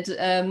to bed.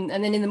 And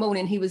then in the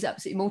morning he was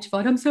absolutely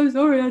mortified. I'm so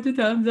sorry, I did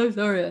that. I'm so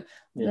sorry.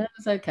 Yeah.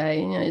 That's okay.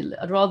 You know,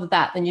 I'd rather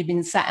that than you'd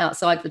been sat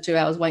outside for 2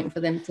 hours waiting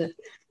for them to.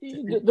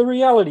 The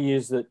reality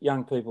is that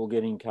young people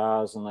get in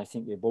cars and they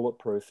think they're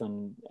bulletproof,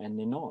 and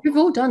they're not. We've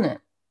all done it.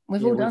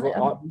 We've all done it.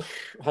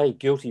 Hey,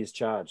 guilty is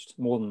charged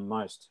more than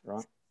most,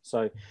 right?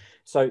 So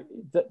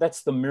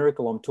that's the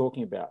miracle I'm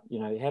talking about. You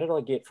know, how did I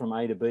get from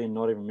A to B and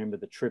not even remember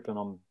the trip, and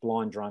I'm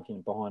blind drunk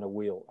and behind a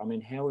wheel? I mean,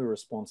 how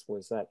irresponsible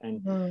is that?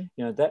 And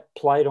you know, that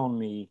played on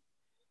me.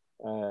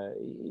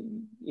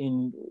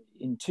 In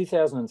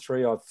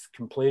 2003, I've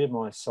completed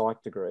my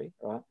psych degree,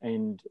 right?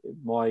 And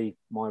my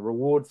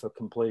reward for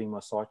completing my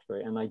psych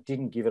degree, and they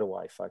didn't give it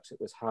away, folks. It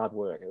was hard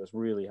work. It was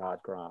really hard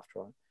graft,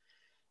 right?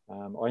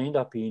 I end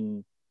up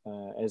in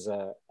as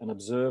an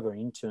observer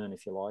intern,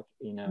 if you like,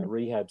 in a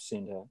rehab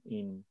centre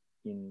in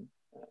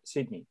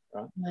Sydney,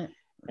 right?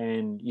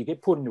 And you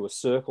get put into a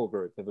circle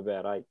group of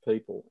about 8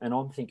 people, and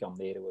I think I'm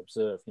there to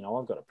observe. You know,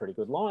 I've got a pretty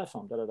good life.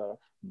 I'm da-da-da.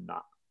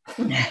 Nah.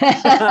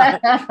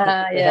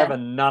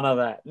 Having none of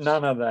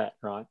that,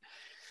 right?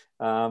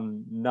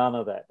 None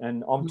of that.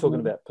 And I'm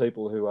talking about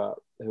people who are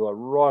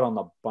right on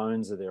the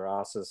bones of their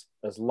asses,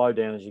 as low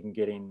down as you can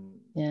get in,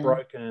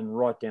 broken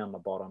right down the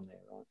bottom there,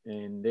 right?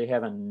 And they're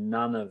having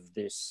none of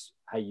this,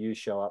 hey, you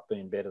show up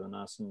being better than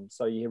us. And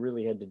so you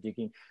really had to dig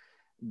in.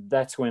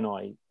 That's when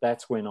I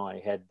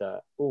had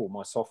the, oh,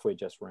 my software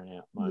just ran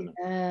out moment.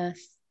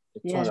 It's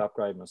trying to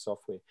upgrade my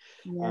software.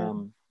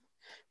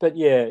 But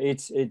yeah,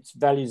 it's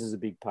values is a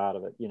big part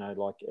of it, you know,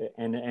 like,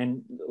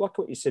 and like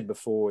what you said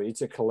before,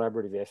 it's a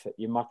collaborative effort.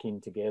 You muck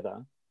in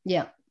together.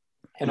 Yeah.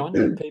 And I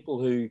know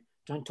people who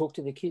don't talk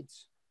to their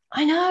kids.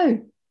 I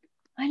know.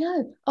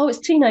 Oh, it's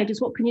teenagers.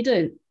 What can you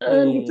do?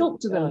 You talk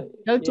to them.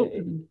 Talk to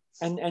them.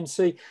 And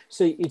see,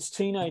 it's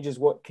teenagers.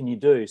 What can you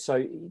do?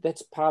 So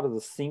that's part of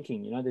the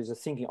thinking. You know, there's a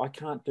thinking. I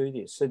can't do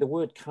this. So the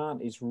word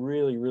 "can't" is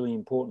really, really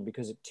important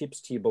because it tips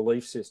to your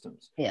belief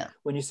systems. Yeah.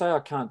 When you say I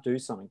can't do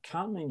something,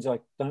 can't means I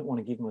don't want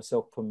to give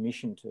myself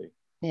permission to.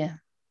 Yeah.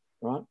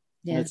 Right.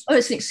 Yeah. It's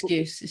an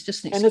excuse. It's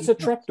just an excuse. And it's a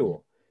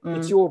trapdoor.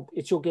 it's your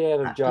get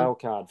out of jail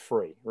card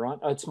free, right?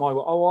 It's my,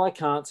 I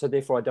can't, so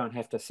therefore I don't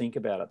have to think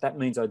about it. That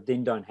means I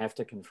then don't have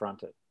to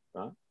confront it,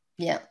 right?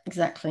 Yeah,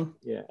 exactly.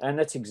 Yeah, and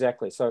that's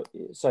exactly so.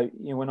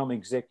 When I'm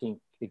exec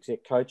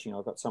coaching,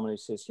 I've got someone who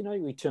says,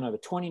 we turn over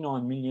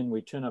 29 million,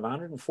 we turn over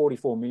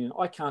 144 million.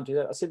 I can't do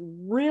that. I said,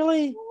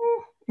 really?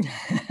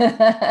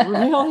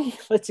 Really?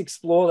 Let's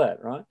explore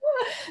that, right?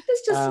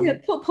 Let's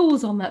just put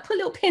pause on that, put a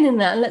little pin in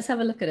that, and let's have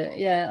a look at it.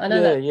 Yeah, I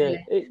know that.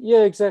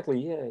 Yeah, exactly.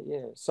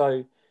 Yeah.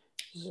 So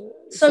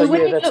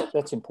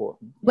that's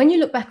important. When you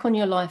look back on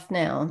your life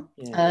now,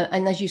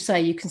 and as you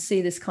say, you can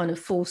see this kind of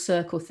full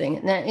circle thing.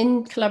 Now,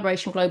 in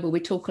Collaboration Global,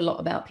 we talk a lot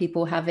about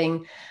people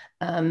having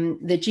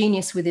the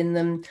genius within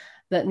them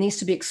that needs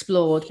to be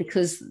explored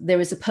because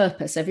there is a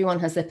purpose. Everyone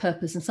has their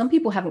purpose, and some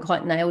people haven't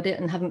quite nailed it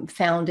and haven't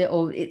found it,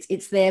 or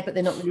it's there, but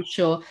they're not really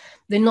sure.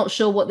 They're not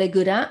sure what they're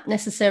good at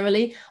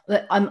necessarily.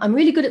 I'm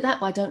really good at that,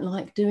 but I don't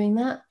like doing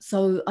that.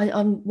 So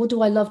what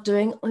do I love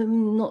doing?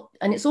 I'm not,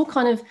 and it's all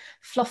kind of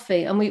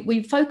fluffy. And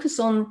we focus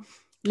on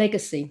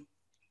legacy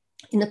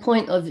in the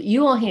point of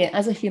you are here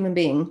as a human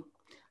being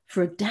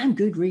for a damn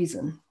good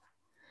reason.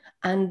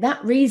 And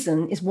that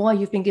reason is why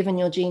you've been given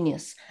your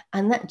genius.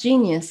 And that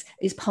genius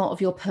is part of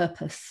your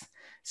purpose.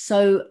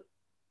 So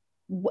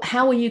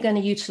how are you going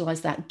to utilize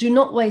that? Do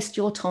not waste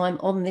your time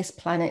on this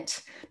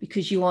planet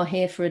because you are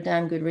here for a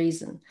damn good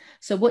reason.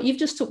 So what you've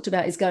just talked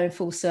about is going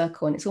full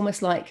circle. And it's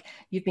almost like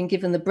you've been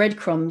given the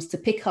breadcrumbs to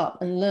pick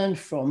up and learn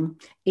from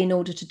in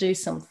order to do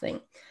something.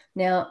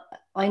 Now,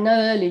 I know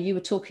earlier you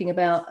were talking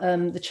about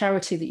the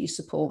charity that you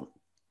support.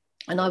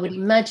 And I would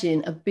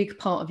imagine a big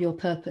part of your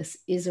purpose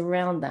is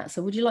around that.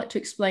 So would you like to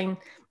explain,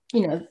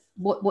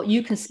 what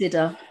you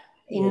consider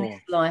in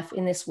this life,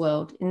 in this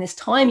world, in this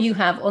time you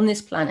have on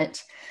this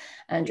planet,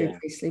 Andrew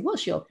Priestley?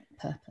 What's your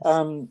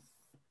purpose?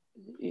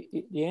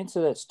 The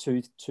answer to that's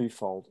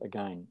twofold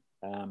again.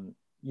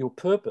 Your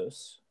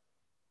purpose,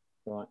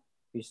 right,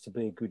 is to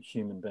be a good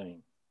human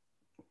being.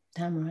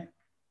 Damn right.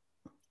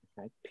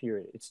 Okay,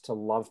 period. It's to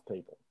love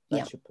people.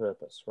 That's your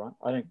purpose, right?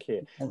 I don't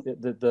care.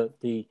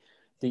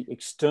 The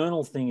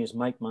external thing is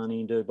make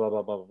money and do blah,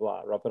 blah, blah, blah,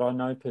 blah, right? But I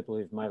know people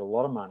who've made a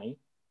lot of money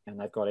and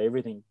they've got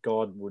everything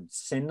God would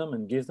send them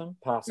and give them,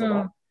 pass it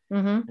up,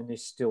 and they're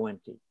still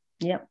empty.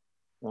 Yep.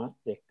 Right?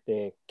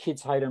 Their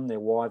kids hate them, their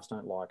wives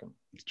don't like them.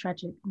 It's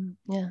tragic.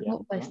 Yeah.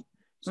 Right?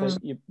 So,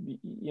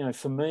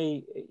 for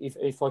me,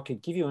 if I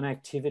could give you an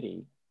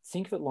activity,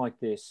 think of it like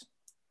this.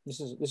 This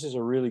is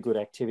a really good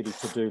activity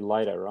to do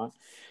later, right?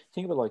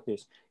 Think of it like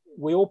this.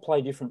 We all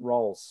play different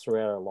roles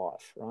throughout our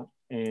life, right?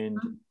 And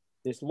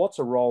there's lots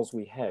of roles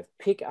we have.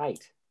 Pick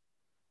 8.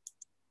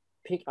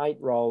 Pick 8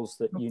 roles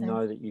that you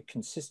know that you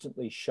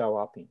consistently show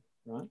up in,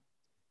 right?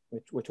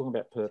 We're talking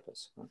about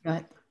purpose,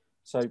 right?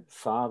 So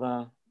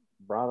father,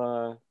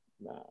 brother,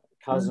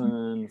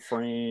 cousin,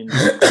 friend,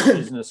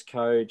 business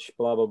coach,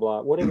 blah, blah,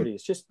 blah, whatever it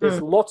is. Just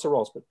there's lots of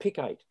roles, but pick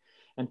 8.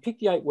 And pick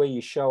the 8 where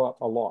you show up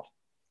a lot.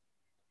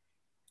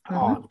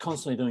 I'm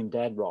constantly doing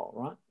dad role,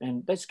 right?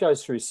 And this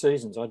goes through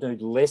seasons. I do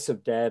less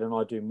of dad and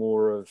I do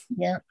more of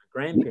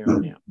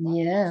grandparent now.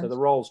 Right? Yeah. So the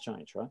roles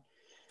change, right?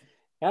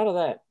 Out of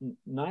that,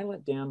 nail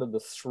it down to the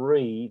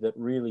 3 that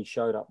really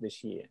showed up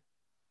this year.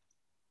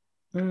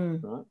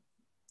 Right?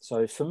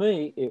 So for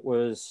me, it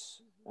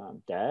was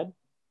dad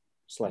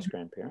 /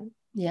 grandparent.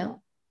 Yeah. Right?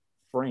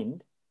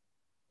 Friend,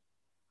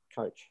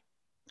 coach.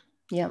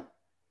 Yeah.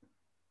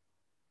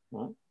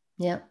 Right?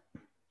 Yeah.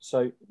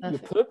 So your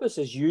purpose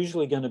is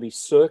usually going to be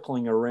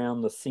circling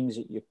around the things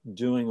that you're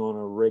doing on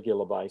a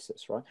regular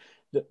basis, right?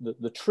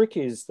 The trick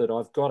is that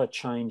I've got to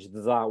change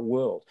the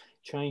world,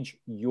 change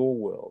your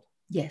world.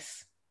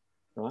 Yes.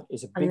 Right?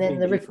 It's a big, and then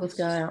the difference. ripples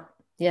go out.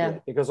 Yeah.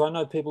 Because I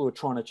know people who are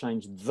trying to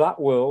change that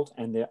world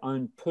and their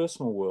own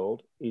personal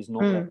world is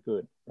not that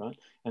good, right?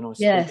 And I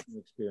speak from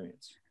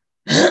experience.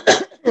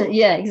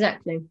 Yeah,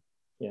 exactly.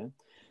 Yeah.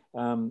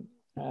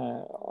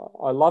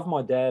 I love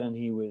my dad, and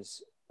he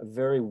was a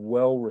very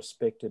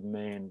well-respected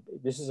man.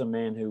 This is a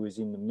man who was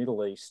in the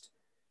Middle East,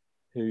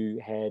 who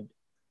had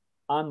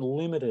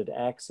unlimited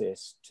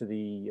access to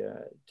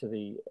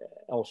the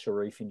Al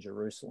Sharif in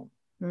Jerusalem.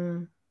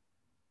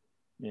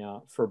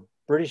 Now, for a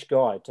British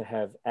guy to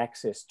have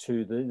access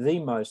to the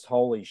most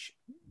holy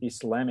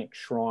Islamic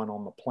shrine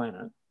on the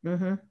planet,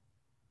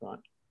 right?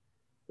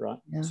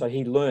 Yeah. So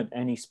he learned,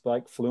 and he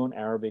spoke fluent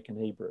Arabic and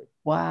Hebrew.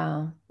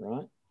 Wow.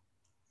 Right?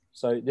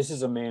 So this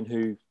is a man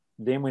who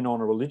then went on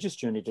a religious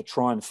journey to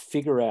try and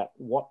figure out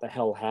what the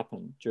hell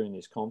happened during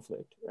this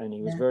conflict. And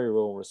he was very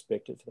well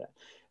respected for that.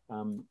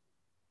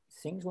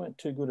 Things weren't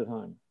too good at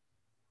home.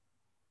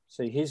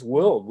 See, his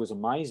world was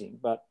amazing,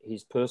 but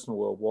his personal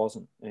world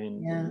wasn't.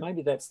 And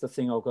maybe that's the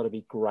thing I've got to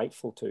be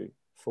grateful to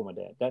for my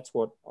dad. That's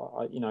what,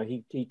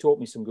 he taught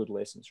me some good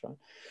lessons, right?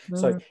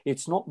 So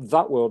it's not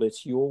that world,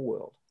 it's your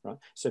world, right?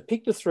 So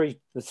pick the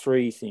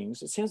three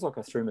things. It sounds like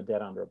I threw my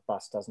dad under a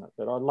bus, doesn't it?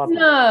 But I love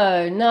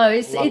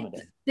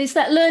it's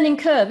that learning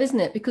curve, isn't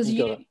it? Because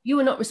you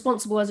were not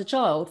responsible as a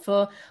child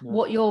for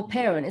what your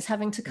parent is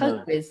having to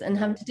cope with and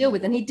having to deal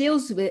with. And he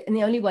deals with it in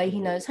the only way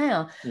he knows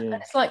how. And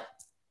it's like,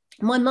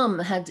 my mum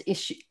had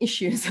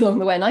issues along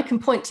the way, and I can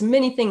point to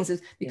many things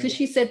as because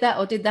she said that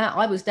or did that,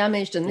 I was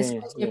damaged, and this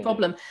was a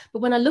problem. But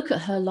when I look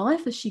at her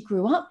life as she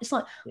grew up, it's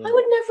like I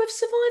would never have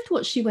survived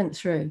what she went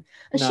through,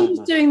 and she was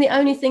doing the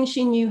only thing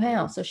she knew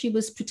how. So she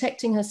was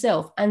protecting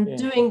herself and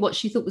doing what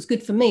she thought was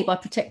good for me by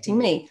protecting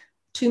me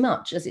too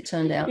much, as it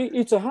turned out.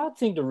 It's a hard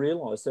thing to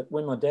realise that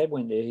when my dad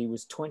went there, he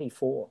was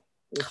 24.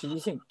 Which you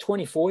think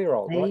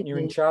 24-year-old, right? And you're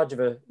in charge of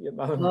a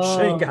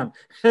machine gun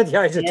at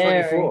the age of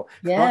 24,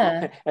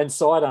 right? And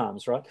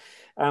sidearms, right?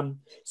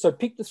 So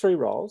pick the 3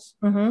 roles,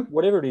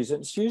 whatever it is.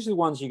 It's usually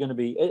ones you're going to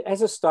be,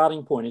 as a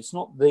starting point, it's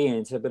not the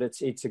answer, but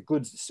it's a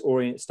good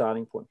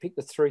starting point. Pick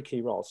the 3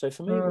 key roles. So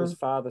for me, it was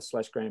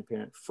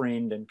father/grandparent,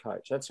 friend, and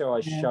coach. That's how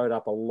I showed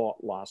up a lot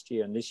last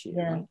year and this year,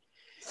 right?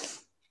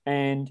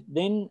 And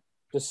then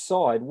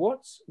decide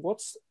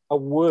what's a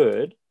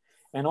word.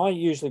 And I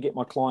usually get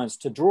my clients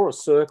to draw a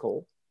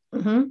circle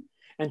and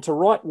to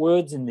write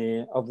words in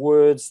there of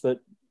words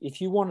that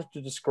if you wanted to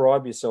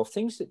describe yourself,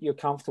 things that you're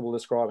comfortable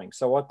describing.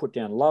 So I put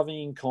down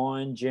loving,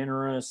 kind,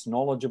 generous,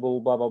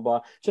 knowledgeable, blah, blah, blah.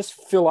 Just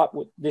fill up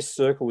with this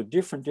circle with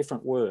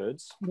different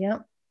words. Yeah.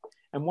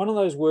 And one of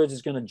those words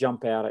is going to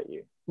jump out at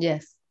you.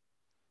 Yes.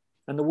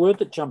 And the word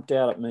that jumped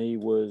out at me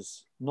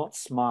was not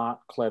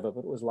smart, clever,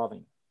 but it was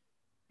loving.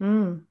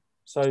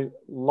 So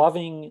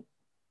loving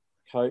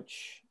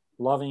coach,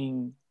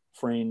 loving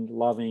friend,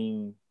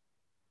 loving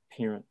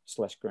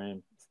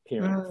parent/grandparent,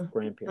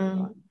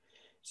 right?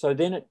 So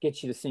then it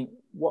gets you to think,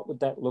 what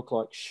would that look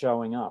like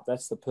showing up?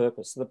 That's the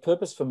purpose. So the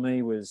purpose for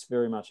me was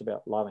very much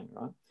about loving,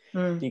 right?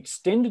 The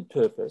extended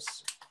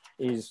purpose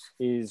is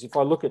if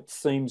I look at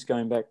themes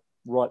going back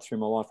right through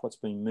my life, what's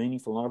been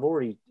meaningful.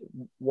 And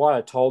why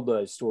I told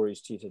those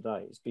stories to you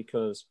today is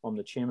because I'm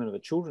the chairman of a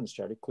children's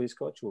charity, Clear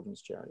Sky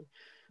Children's Charity,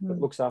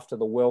 that looks after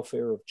the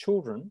welfare of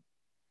children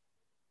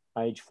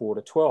age 4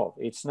 to 12.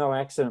 It's no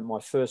accident my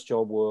first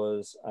job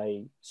was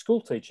a school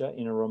teacher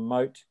in a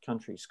remote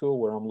country school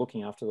where I'm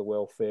looking after the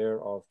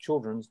welfare of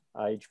children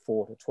age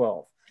 4 to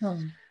 12.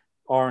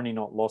 Irony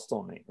not lost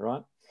on me,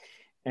 right?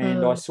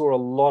 And I saw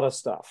a lot of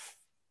stuff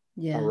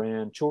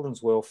around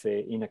children's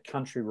welfare in a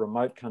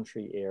remote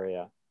country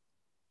area,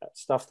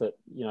 stuff that,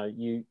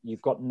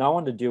 you've got no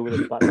one to deal with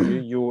it but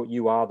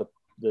you are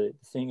the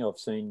thing.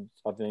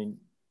 I've been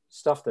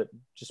stuff that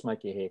just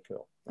make your hair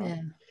curl,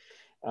 right?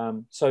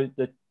 So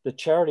the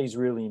charity is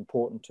really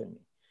important to me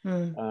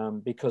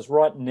because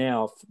right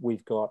now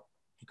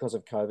because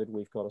of COVID,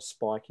 we've got a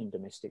spike in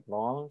domestic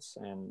violence,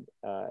 and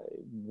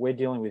we're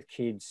dealing with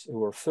kids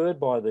who are referred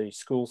by the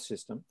school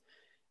system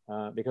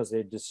because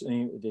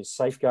there's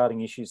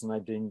safeguarding issues and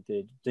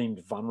they're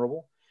deemed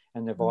vulnerable,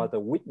 and they've either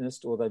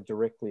witnessed or they've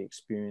directly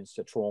experienced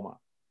a trauma.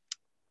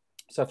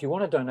 So if you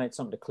want to donate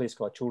something to Clear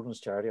Sky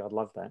Children's Charity, I'd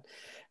love that.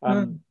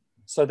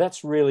 So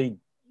that's really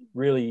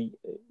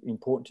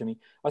important to me.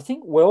 I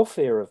think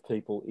welfare of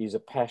people is a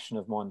passion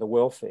of mine, the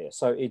welfare.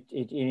 So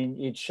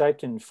it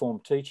shaped and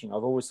informed teaching.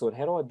 I've always thought,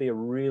 how do I be a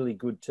really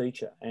good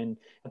teacher? And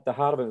at the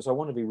heart of it is I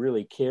want to be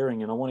really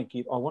caring, and I want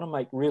to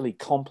make really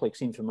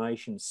complex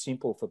information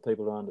simple for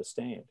people to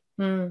understand.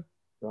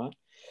 Right?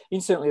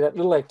 Instantly, that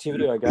little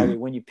activity I gave you,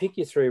 when you pick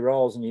your 3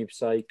 roles and you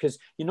say, because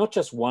you're not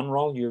just one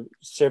role, you're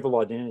several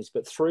identities,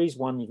 but 3 is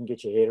one you can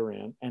get your head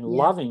around, and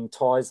loving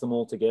ties them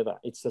all together.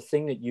 It's the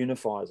thing that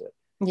unifies it.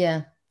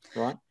 Yeah.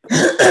 Right.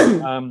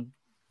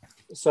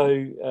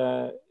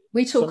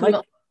 We talk a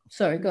lot.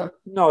 Sorry, go on.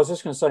 No, I was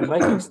just going to say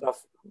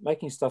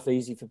making stuff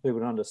easy for people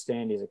to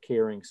understand is a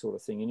caring sort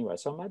of thing anyway.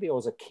 So maybe I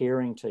was a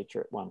caring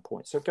teacher at one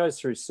point. So it goes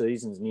through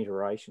seasons and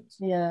iterations.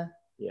 Yeah.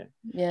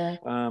 Yeah.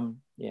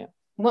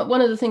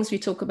 One of the things we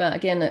talk about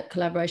again at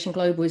Collaboration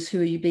Global is who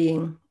are you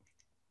being?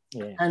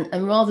 Yeah.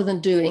 And rather than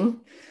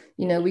doing,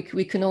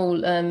 we can all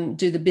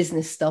do the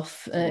business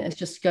stuff. It's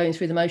just going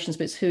through the motions,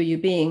 but it's who are you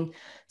being?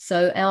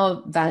 So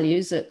our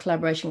values at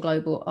Collaboration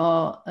Global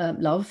are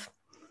love.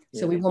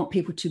 So we want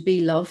people to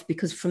be loved,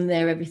 because from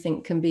there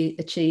everything can be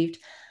achieved,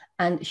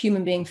 and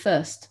human being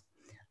first.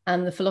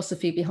 And the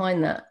philosophy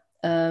behind that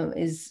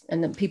is,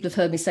 and people have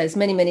heard me say this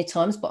many, many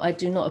times, but I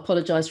do not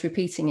apologize for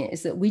repeating it,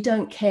 is that we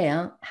don't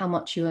care how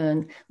much you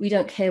earn. We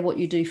don't care what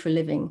you do for a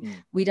living.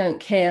 We don't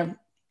care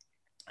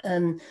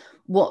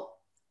what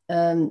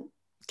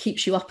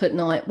keeps you up at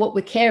night. What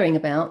we're caring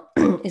about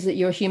is that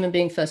you're a human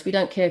being first. We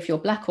don't care if you're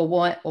black or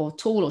white or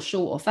tall or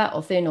short or fat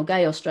or thin or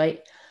gay or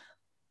straight,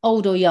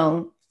 old or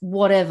young,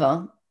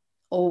 whatever,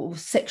 or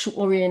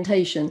sexual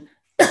orientation.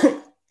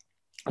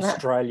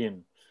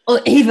 Australian.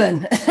 Or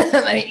even.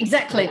 I mean,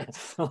 exactly.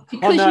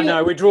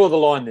 No, we draw the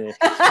line there.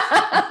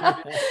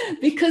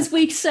 Because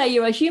we say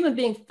you're a human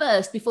being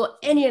first before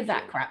any of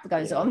that crap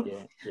goes on.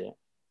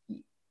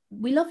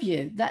 We love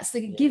you. That's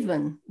the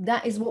given.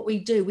 That is what we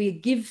do. We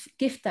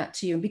gift that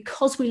to you. And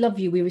because we love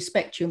you, we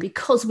respect you. And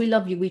because we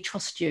love you, we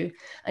trust you.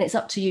 And it's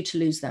up to you to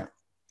lose that.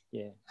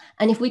 Yeah.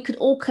 And if we could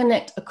all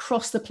connect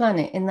across the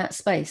planet in that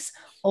space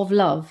of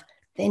love,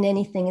 then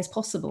anything is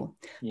possible.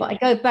 Yeah. But I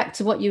go back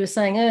to what you were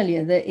saying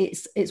earlier, that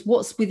it's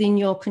what's within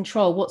your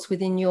control, what's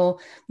within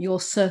your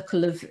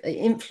circle of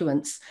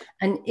influence.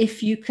 And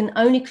if you can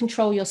only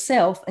control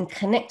yourself and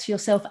connect to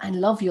yourself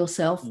and love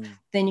yourself,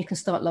 then you can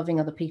start loving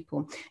other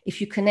people. If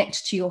you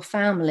connect to your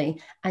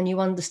family and you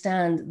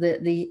understand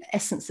the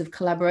essence of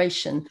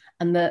collaboration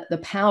and the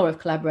power of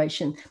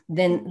collaboration,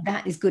 then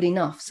that is good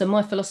enough. So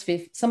my philosophy,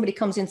 if somebody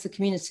comes into the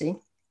community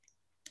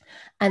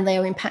and they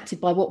are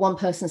impacted by what one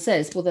person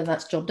says, well, then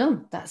that's job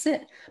done. That's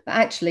it. But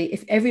actually,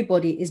 if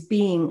everybody is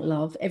being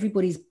love,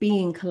 everybody's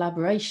being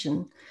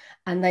collaboration,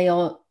 and they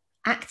are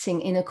acting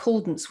in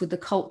accordance with the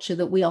culture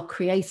that we are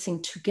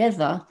creating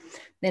together,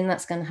 then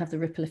that's going to have the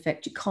ripple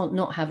effect. You can't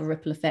not have a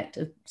ripple effect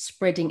of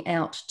spreading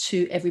out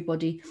to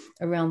everybody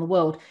around the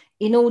world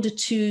in order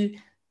to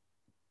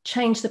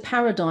change the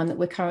paradigm that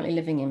we're currently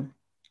living in.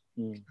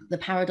 The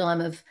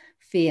paradigm of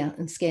fear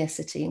and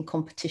scarcity and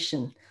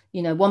competition.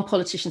 You know, one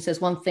politician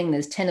says one thing,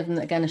 there's 10 of them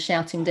that are going to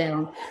shout him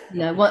down. You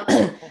know,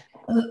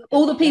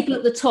 all the people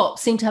at the top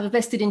seem to have a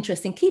vested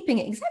interest in keeping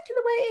it exactly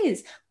the way it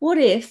is. What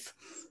if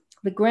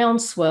the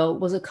groundswell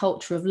was a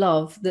culture of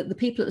love, that the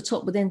people at the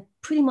top would then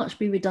pretty much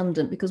be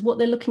redundant, because what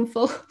they're looking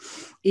for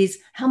is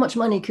how much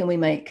money can we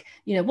make?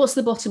 You know, what's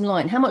the bottom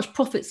line? How much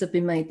profits have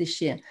been made this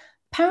year?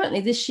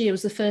 Apparently this year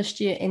was the first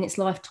year in its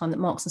lifetime that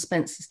Marks and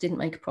Spencer's didn't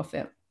make a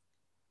profit.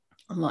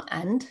 I'm like,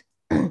 and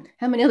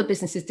how many other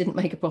businesses didn't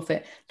make a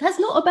profit? That's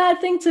not a bad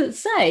thing to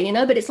say, you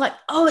know, but it's like,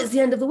 oh, it's the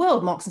end of the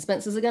world. Marks and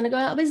Spencer's are going to go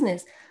out of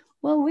business.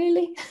 Well,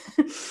 really?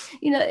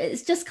 You know,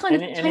 it's just kind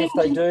of and if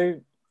they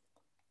do,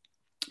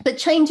 but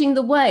changing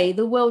the way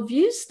the world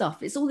views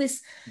stuff. It's all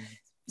this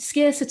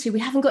scarcity. We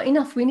haven't got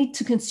enough. We need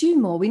to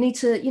consume more. We need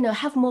to, you know,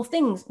 have more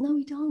things. No,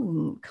 we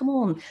don't. Come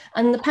on.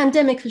 And the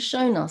pandemic has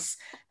shown us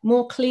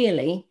more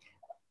clearly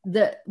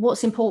that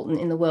what's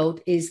important in the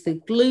world is the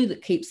glue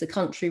that keeps the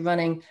country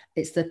running.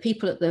 It's the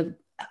people at the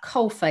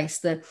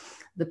coalface,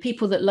 the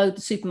people that load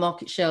the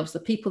supermarket shelves, the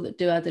people that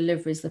do our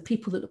deliveries, the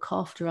people that look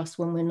after us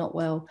when we're not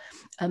well.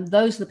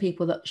 Those are the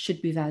people that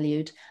should be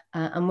valued.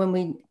 And when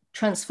we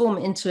transform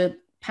it into a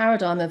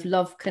paradigm of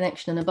love,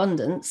 connection, and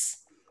abundance,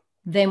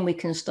 then we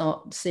can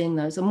start seeing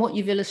those. And what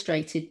you've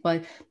illustrated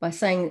by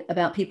saying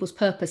about people's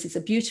purpose, it's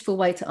a beautiful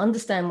way to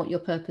understand what your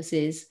purpose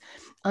is,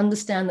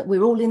 understand that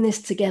we're all in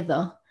this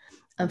together,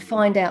 and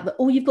find out that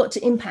all you've got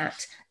to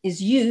impact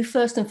is you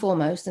first and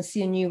foremost, and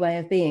see a new way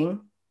of being,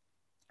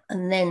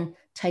 and then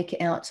take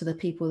it out to the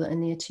people that are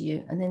near to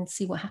you, and then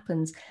see what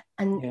happens.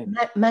 And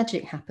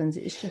magic happens.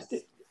 It's just...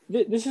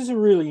 This is a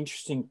really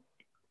interesting,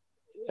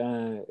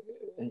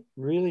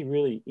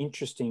 really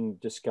interesting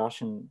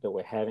discussion that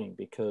we're having,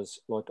 because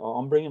like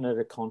I'm bringing it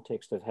a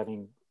context of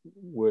having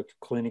worked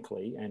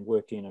clinically and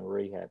worked in a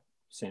rehab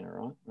center,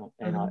 right?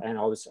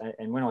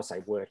 And when I say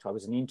worked, I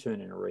was an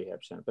intern in a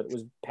rehab center, but it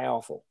was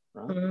powerful,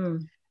 right?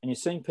 And you're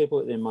seeing people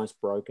at their most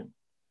broken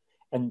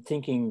and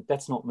thinking,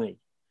 that's not me.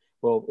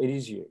 Well, it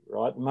is you,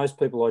 right? Most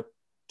people I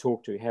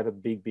talk to have a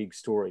big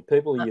story.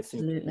 People you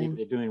think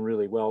they're doing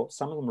really well,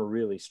 some of them are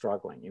really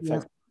struggling. In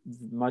fact,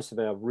 most of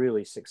our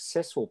really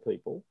successful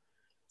people,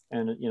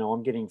 and you know,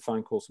 I'm getting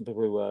phone calls from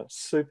people who are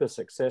super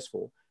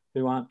successful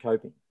who aren't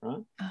coping,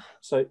 right?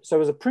 So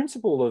as a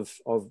principle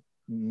of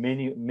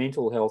many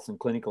mental health and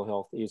clinical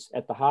health, is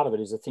at the heart of it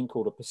is a thing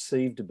called a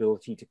perceived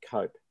ability to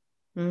cope.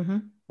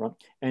 Right.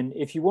 And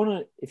if you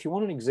want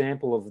an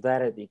example of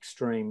that at the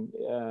extreme,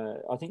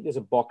 I think there's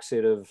a box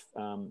set of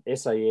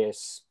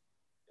SAS.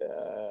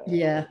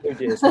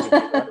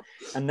 Right?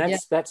 And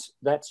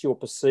that's your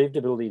perceived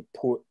ability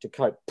to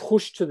cope,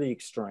 push to the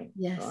extreme.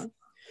 Right?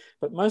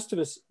 But most of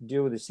us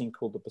deal with this thing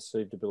called the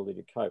perceived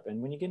ability to cope.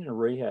 And when you get in a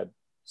rehab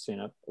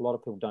center, a lot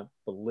of people don't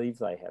believe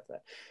they have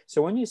that.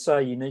 So when you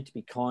say you need to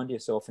be kind to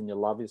yourself and you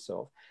love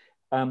yourself,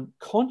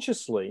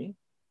 consciously,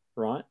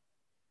 right?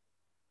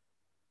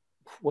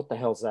 What the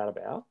hell's that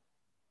about?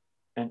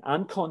 And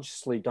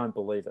unconsciously don't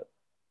believe it,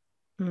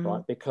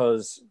 right?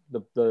 Because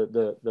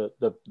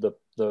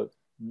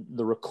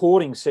the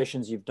recording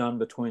sessions you've done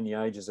between the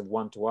ages of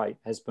 1 to 8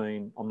 has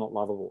been, I'm not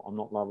lovable,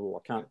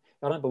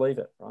 I don't believe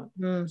it,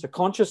 right? So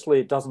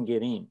consciously it doesn't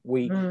get in.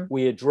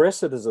 We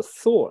address it as a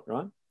thought,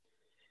 right?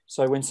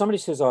 So when somebody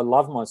says, I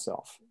love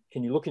myself,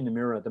 can you look in the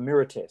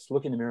mirror test,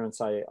 look in the mirror and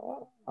say,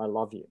 oh, I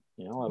love you,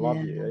 you know, I love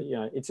you. You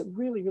know, it's a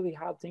really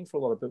hard thing for a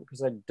lot of people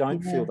because they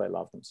don't feel they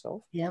love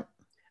themselves.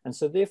 And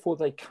so therefore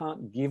they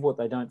can't give what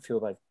they don't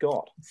feel they've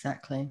got.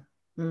 Exactly.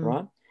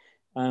 Right.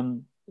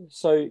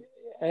 So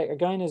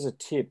again, as a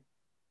tip,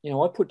 you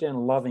know, I put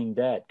down loving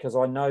dad because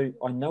I know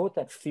what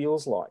that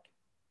feels like.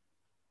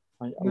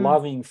 A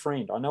loving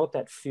friend. I know what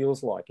that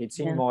feels like. It's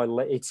in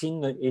it's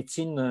in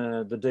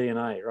the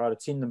DNA, right?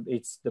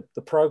 It's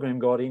the program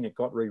got in, it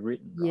got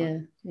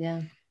rewritten.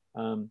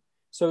 Right?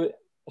 So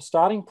a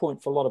starting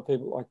point for a lot of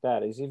people like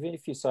that is even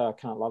if you say I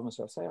can't love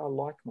myself, say I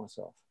like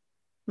myself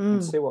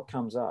and see what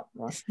comes up.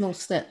 Right? Small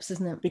steps,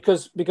 isn't it?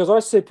 Because I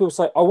see people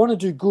say I want to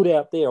do good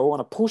out there. I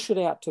want to push it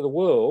out to the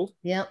world.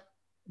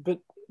 But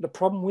the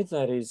problem with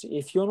that is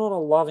if you're not a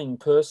loving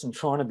person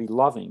trying to be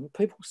loving,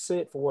 people see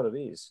it for what it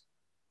is.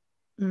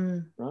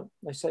 right?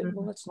 They say,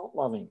 well, that's not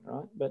loving,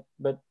 right?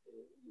 But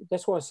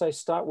that's why I say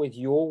start with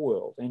your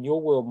world, and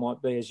your world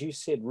might be, as you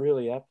said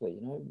really aptly,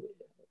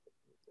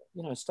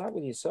 start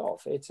with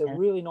yourself. It's a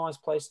really nice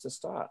place to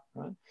start,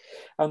 right?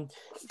 I'm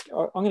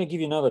going to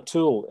give you another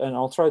tool, and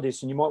I'll throw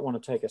this, and you might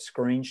want to take a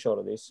screenshot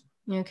of this.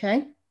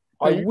 Okay.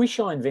 Brilliant. I wish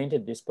I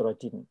invented this, but I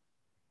didn't.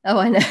 Oh,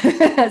 I know.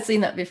 I've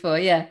seen that before.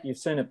 Yeah. You've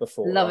seen it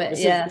before. Love right?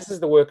 it. This is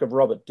the work of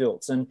Robert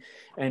Dilts,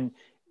 and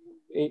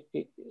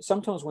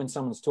sometimes when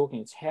someone's talking,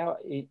 it's how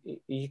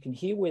you can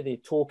hear where they're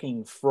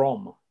talking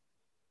from,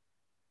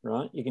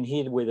 right? You can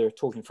hear where they're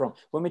talking from.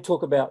 When we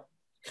talk about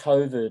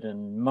COVID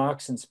and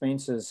Marks and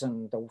Spencer's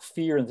and the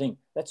fear and thing,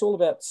 that's all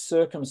about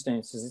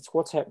circumstances. It's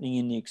what's happening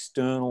in the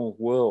external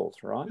world,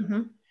 right?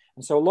 Mm-hmm.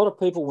 And so a lot of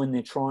people, when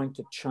they're trying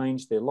to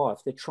change their life,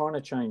 they're trying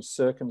to change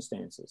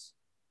circumstances.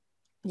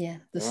 Yeah,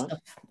 the stuff.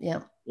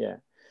 Yeah. Yeah.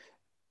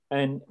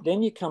 And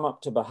then you come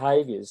up to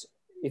behaviors.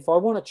 If I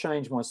want to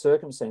change my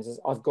circumstances,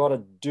 I've got to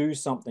do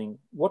something.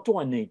 What do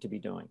I need to be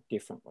doing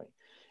differently?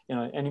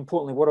 And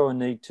importantly, what do I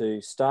need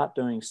to start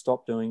doing,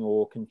 stop doing,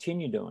 or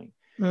continue doing?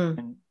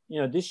 And,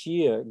 this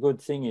year, a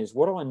good thing is,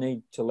 what do I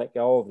need to let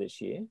go of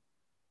this year?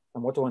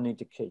 And what do I need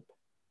to keep?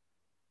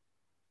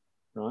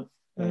 Right?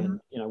 And,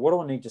 what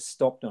do I need to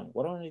stop doing?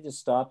 What do I need to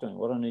start doing?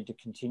 What do I need to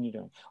continue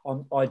doing?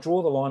 I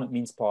draw the line at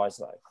mince pies,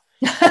 though.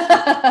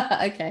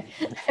 Okay.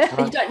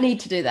 You don't need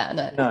to do that,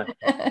 no. No.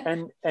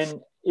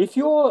 And if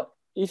you're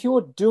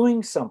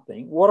doing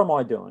something, what am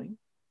I doing?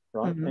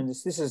 Right. And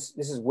this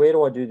is where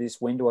do I do this?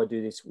 When do I do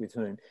this? With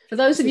whom? For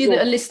those of you that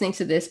are listening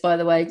to this, by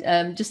the way,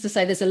 just to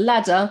say there's a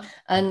ladder,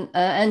 and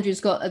Andrew's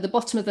got at the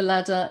bottom of the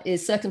ladder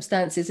is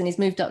circumstances, and he's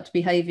moved up to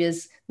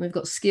behaviors. We've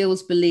got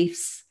skills,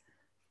 beliefs,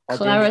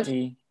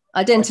 identity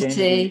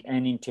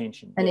and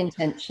intention.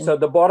 Intention. So at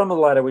the bottom of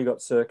the ladder, we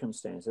got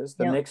circumstances.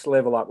 The next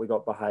level up, we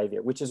got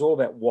behavior, which is all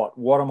about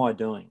what am I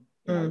doing?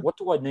 What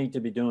do I need to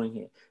be doing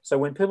here? So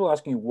when people are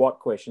asking you what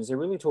questions, they're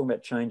really talking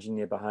about changing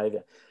their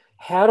behavior.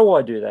 How do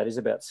I do that is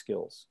about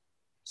skills.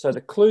 So the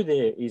clue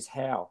there is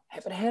how.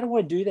 But how do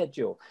I do that,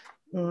 Jill?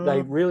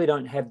 They really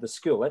don't have the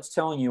skill. That's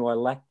telling you I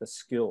lack the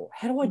skill.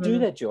 How do I do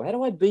that, Jill? How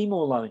do I be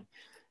more loving?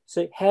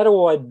 See, how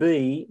do I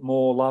be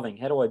more loving?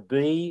 How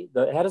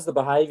does the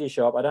behavior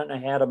show up? I don't know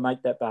how to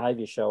make that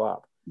behavior show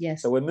up.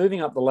 Yes. So we're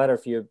moving up the ladder.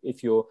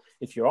 If you're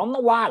on the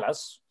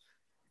wireless,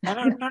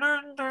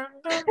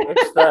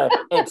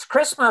 it's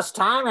Christmas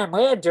time, and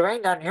we're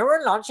doing the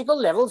neurological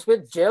levels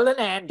with Jill and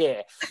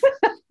Andy,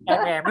 and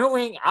we're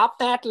moving up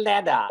that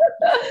ladder.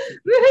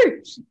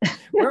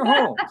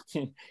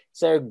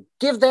 So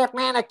give that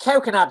man a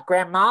coconut,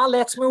 Grandma.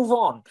 Let's move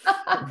on.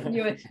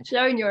 You're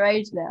showing your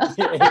age now.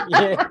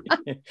 Yeah.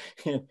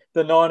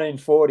 The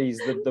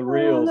 1940s, the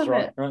reels,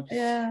 right? Right.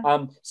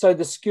 Yeah. So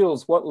the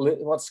skills.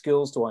 What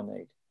skills do I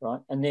need,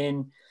 right? And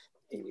then,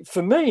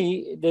 for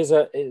me, there's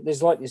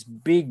like this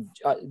big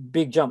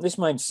jump. This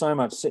made so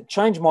much sense.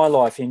 Changed my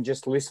life in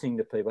just listening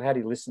to people. How do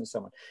you listen to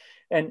someone?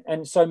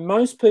 And so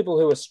most people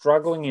who are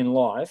struggling in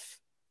life,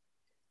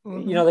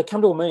 they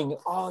come to a meeting.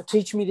 Oh,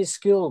 teach me this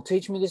skill.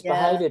 Teach me this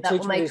behavior.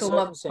 Teach me these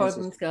circumstances.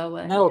 Problems go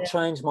away. And that'll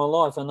change my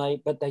life.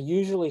 But they're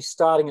usually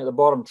starting at the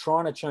bottom,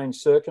 trying to change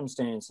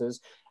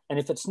circumstances. And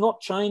if it's not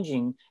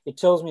changing, it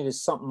tells me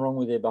there's something wrong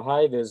with their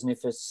behaviors. And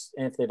if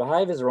their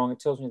behaviors are wrong, it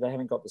tells me they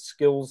haven't got the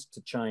skills to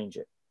change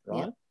it.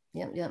 Right?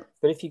 Yeah.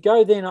 But if you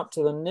go then up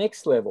to the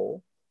next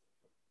level,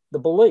 the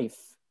belief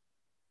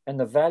and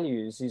the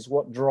values is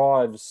what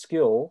drives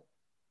skill,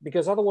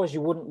 because otherwise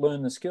you wouldn't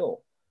learn the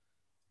skill.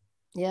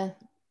 Yeah.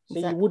 So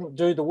you wouldn't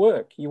do the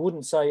work. You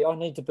wouldn't say, I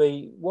need to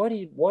be, why do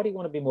you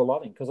want to be more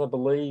loving? Because I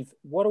believe,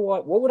 what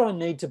would I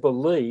need to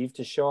believe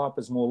to show up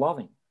as more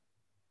loving?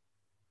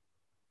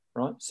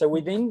 Right? So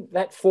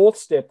that fourth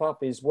step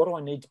up is, what do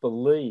I need to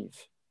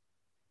believe?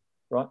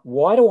 Right?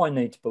 Why do I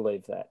need to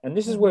believe that? And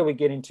this is where we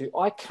get into,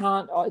 I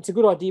can't, it's a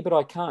good idea, but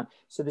I can't.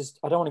 So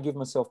I don't want to give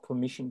myself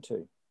permission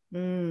to.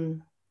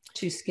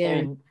 Too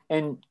scary.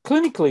 And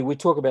clinically, we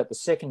talk about the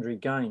secondary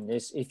gain.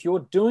 If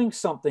you're doing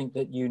something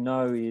that you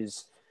know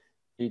is,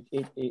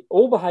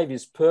 all behavior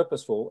is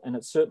purposeful, and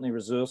it's certainly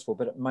resourceful,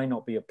 but it may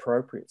not be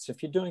appropriate. So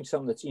if you're doing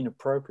something that's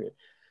inappropriate,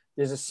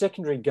 there's a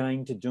secondary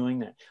gain to doing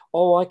that.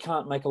 Oh, I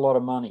can't make a lot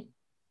of money.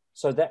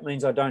 So that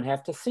means I don't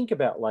have to think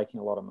about making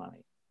a lot of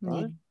money.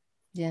 Right?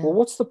 Yeah. Well,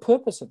 what's the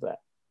purpose of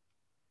that?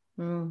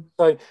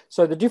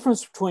 So the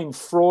difference between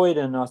Freud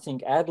and I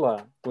think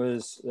Adler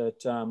was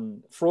that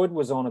Freud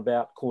was on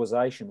about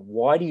causation.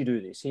 Why do you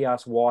do this? He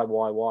asked why.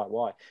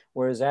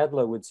 Whereas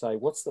Adler would say,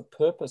 what's the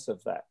purpose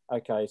of that?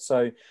 Okay,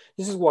 so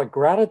this is why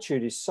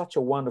gratitude is such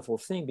a wonderful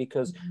thing,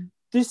 because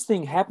this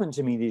thing happened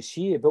to me this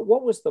year, but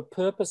what was the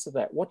purpose of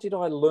that? What did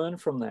I learn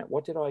from that?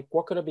 What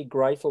could I be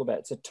grateful about?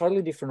 It's a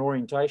totally different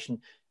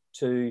orientation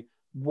to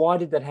why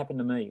did that happen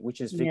to me,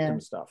 which is victim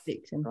stuff.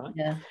 Right?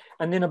 Yeah.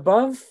 And then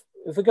above,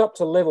 if we go up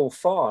to level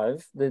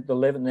 5,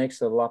 the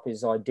next level up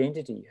is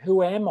identity.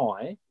 Who am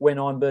I when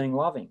I'm being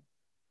loving?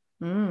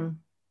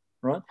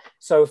 Right?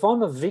 So if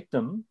I'm a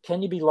victim,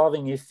 can you be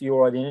loving if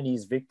your identity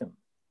is victim?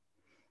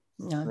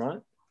 No.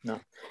 Right? No.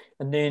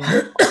 And then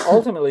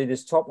ultimately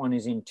this top one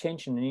is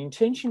intention. And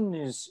intention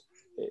is,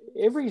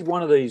 every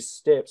one of these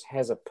steps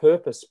has a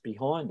purpose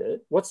behind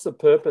it. What's the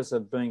purpose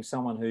of being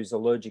someone who's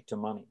allergic to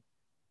money?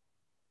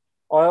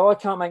 I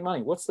can't make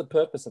money. What's the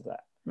purpose of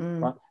that?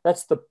 Right?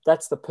 That's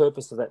the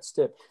purpose of that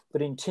step.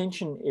 But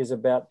intention is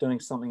about doing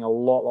something a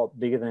lot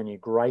bigger than you,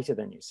 greater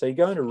than you. So you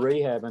go into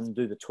rehab and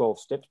do the 12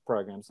 steps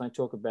programs. They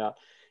talk about,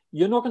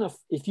 you're not going to,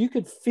 if you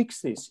could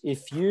fix this,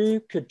 if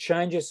you could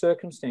change your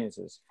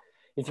circumstances,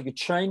 if you could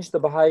change the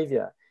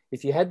behavior,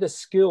 if you had the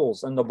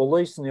skills and the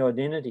beliefs and the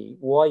identity,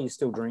 why are you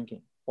still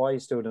drinking? Why are you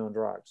still doing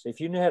drugs? If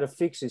you knew how to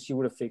fix this, you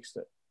would have fixed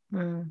it.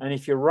 And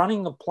if you're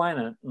running the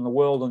planet and the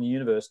world and the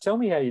universe, tell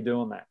me how you're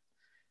doing that.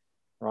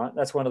 Right?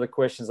 That's one of the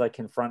questions they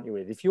confront you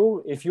with. If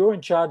you're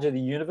in charge of the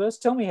universe,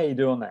 tell me how you're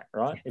doing that,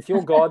 right? If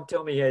you're God,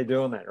 tell me how you're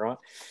doing that, right?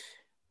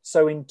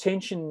 So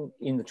intention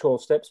in the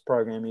 12 steps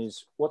program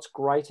is, what's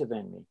greater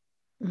than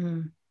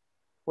me?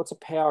 What's a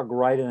power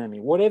greater than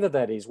me? Whatever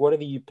that is,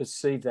 whatever you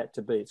perceive that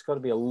to be, it's got to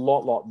be a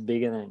lot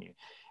bigger than you.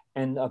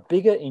 And a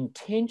bigger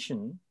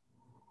intention,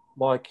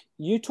 like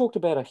you talked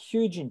about a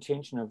huge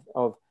intention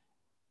of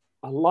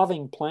a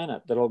loving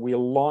planet, that we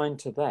align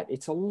to that.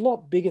 It's a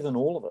lot bigger than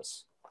all of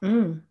us.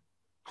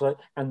 So,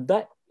 and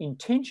that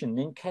intention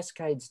then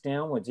cascades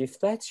downwards. If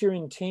that's your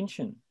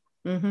intention,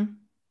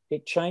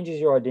 it changes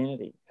your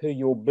identity, who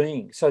you're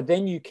being. So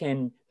then you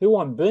can, who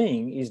I'm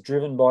being is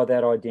driven by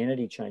that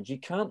identity change. You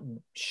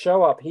can't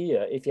show up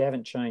here if you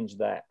haven't changed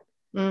that.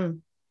 Right?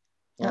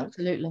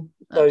 Absolutely.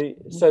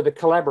 So the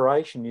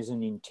collaboration is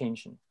an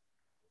intention.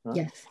 Right?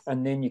 Yes.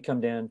 And then you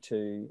come down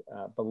to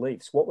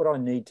beliefs. What would I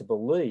need to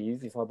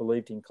believe if I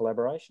believed in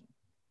collaboration?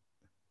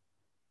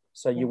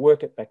 So you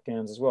work it back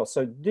down as well.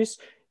 So this,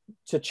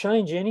 to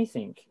change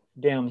anything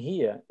down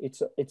here,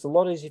 it's a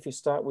lot easier if you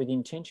start with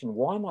intention.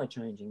 Why am I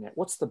changing that?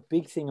 What's the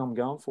big thing I'm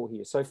going for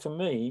here? So for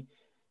me,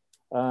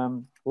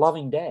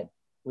 loving dad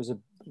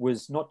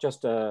was not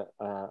just a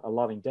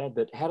loving dad,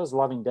 but how does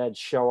loving dad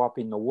show up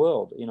in the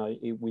world, you know,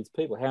 with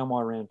people? How am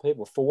I around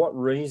people? For what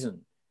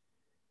reason?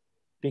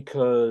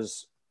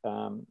 Because,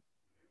 you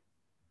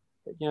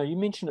know, you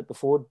mentioned it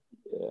before,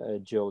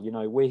 Jill, you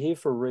know, we're here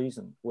for a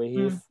reason.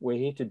 We're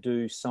here to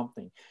do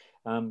something.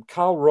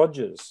 Carl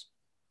Rogers,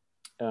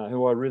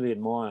 who I really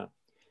admire,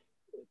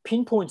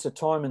 pinpoints a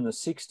time in the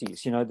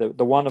 60s, you know,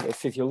 the one of,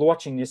 if you're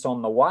watching this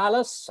on the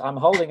wireless, I'm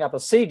holding up a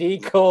CD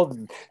called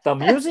The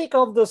Music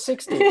of the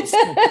 60s,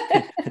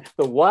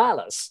 the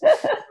wireless.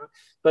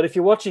 But if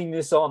you're watching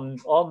this on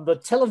the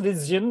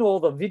television or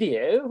the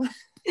video,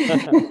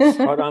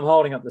 I'm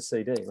holding up the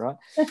CD, right?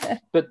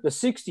 But the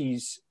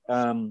 60s,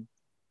 and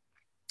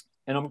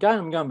I'm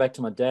going back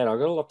to my dad. I've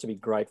got a lot to be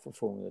grateful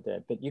for with my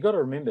dad. But you got to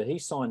remember, he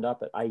signed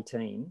up at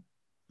 18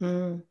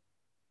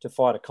 to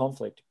fight a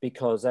conflict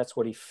because that's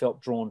what he felt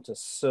drawn to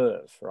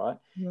serve, right?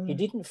 He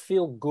didn't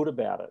feel good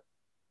about it.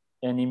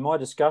 And in my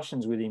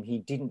discussions with him, he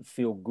didn't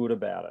feel good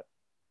about it,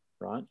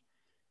 right?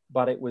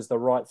 But it was the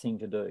right thing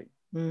to do.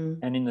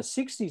 And in the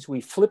 60s, we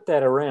flipped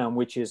that around,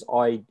 which is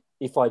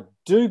if I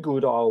do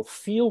good, I'll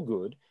feel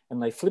good.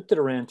 And they flipped it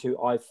around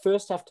to, I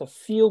first have to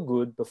feel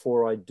good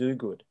before I do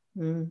good.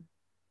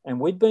 And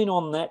we'd been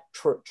on that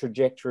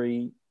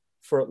trajectory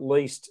for at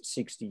least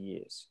 60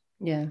 years.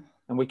 Yeah.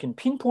 And we can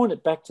pinpoint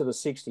it back to the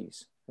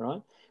 60s,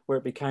 right, where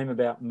it became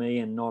about me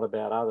and not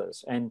about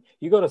others. And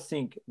you got to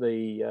think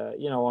you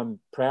know, I'm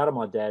proud of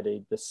my dad,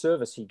 the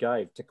service he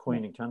gave to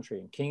Queen and Country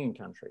and King and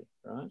Country,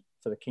 right,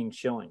 for the King's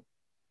Shilling.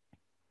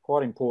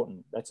 Quite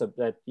important.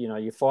 That you know,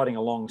 you're fighting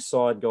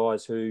alongside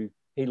guys who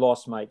he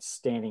lost mates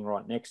standing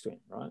right next to him,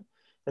 right?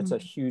 That's a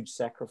huge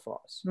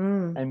sacrifice.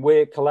 And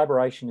where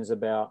collaboration is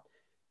about,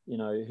 you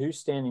know, who's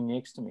standing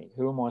next to me?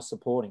 Who am I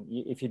supporting?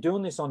 If you're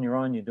doing this on your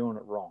own, you're doing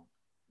it wrong.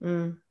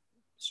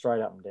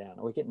 Straight up and down.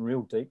 We're getting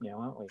real deep now,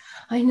 aren't we?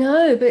 I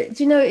know, but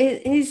you know,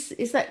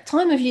 it's that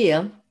time of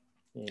year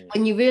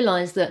when you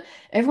realise that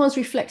everyone's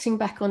reflecting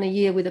back on a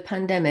year with a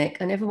pandemic,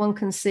 and everyone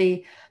can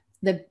see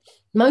that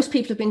most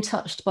people have been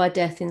touched by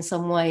death in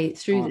some way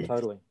through this.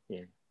 Totally,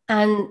 yeah.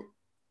 And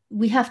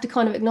we have to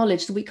kind of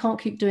acknowledge that we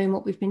can't keep doing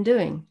what we've been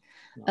doing,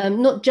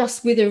 not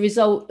just with a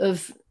result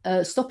of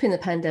stopping the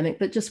pandemic,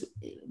 but just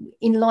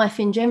in life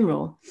in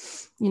general.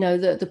 You know,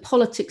 the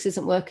politics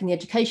isn't working, the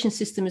education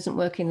system isn't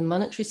working, the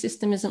monetary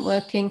system isn't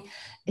working.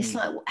 It's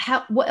like,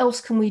 what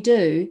else can we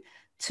do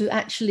to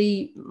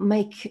actually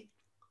make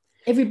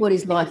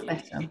everybody's life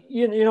better?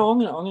 You know,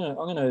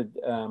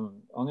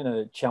 I'm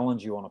gonna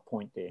challenge you on a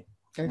point there.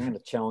 I'm going to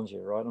challenge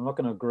you, right? I'm not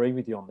going to agree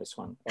with you on this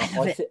one.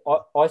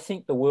 I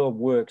think the world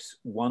works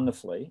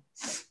wonderfully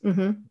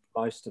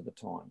most of the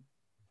time.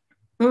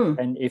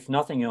 And if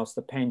nothing else,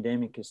 the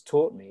pandemic has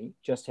taught me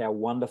just how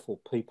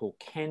wonderful people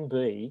can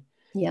be.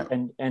 Yeah.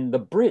 And the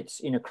Brits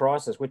in a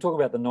crisis, we're talking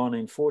about the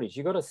 1940s.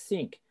 You got to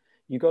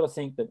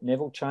think that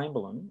Neville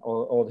Chamberlain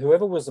or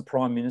whoever was the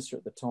prime minister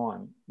at the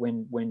time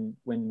when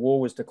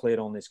war was declared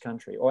on this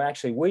country, or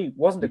actually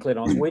wasn't declared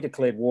on us, we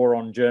declared war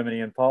on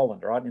Germany and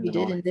Poland, right, in the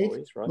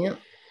 1940s, right?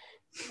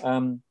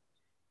 Yeah.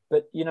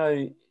 But, you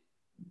know,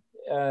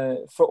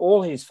 for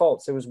all his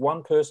faults, there was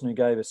one person who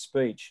gave a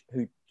speech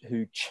who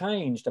who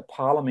changed a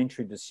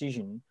parliamentary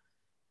decision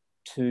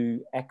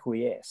to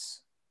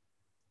acquiesce,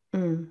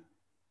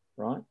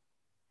 right?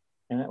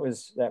 And that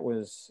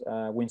was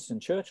Winston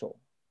Churchill.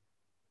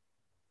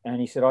 And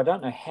he said, I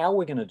don't know how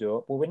we're going to do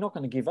it. Well, we're not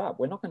going to give up.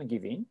 We're not going to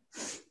give in,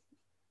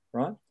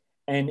 right?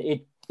 And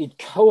it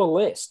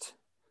coalesced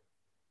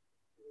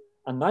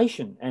a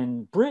nation.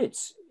 And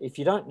Brits, if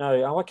you don't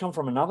know, I come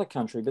from another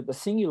country, but the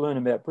thing you learn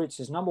about Brits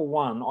is, number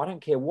one, I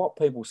don't care what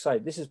people say,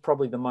 this is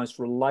probably the most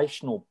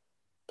relational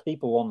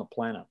people on the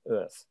planet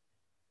Earth.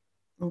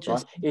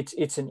 Right?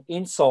 It's an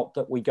insult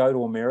that we go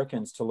to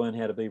Americans to learn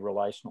how to be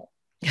relational.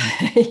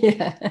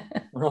 Yeah.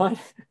 Right?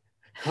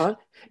 Right?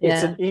 Yeah.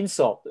 It's an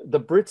insult. The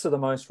Brits are the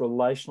most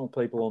relational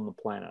people on the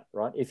planet,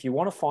 right? If you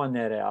want to find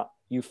that out,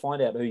 you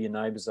find out who your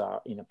neighbours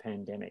are in a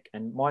pandemic.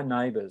 And my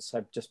neighbours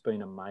have just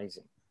been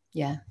amazing.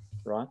 Yeah.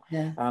 Right?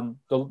 Yeah.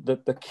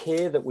 The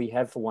care that we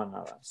have for one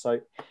another. So,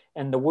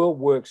 and the world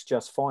works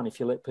just fine if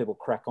you let people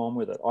crack on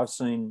with it. I've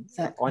seen,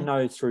 Exactly. I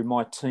know through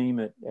my team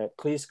at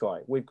Clear Sky,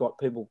 we've got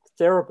people,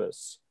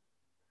 therapists,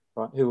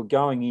 right, who are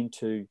going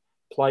into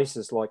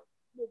places like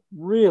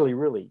really,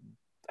 really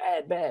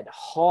bad,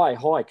 high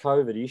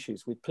COVID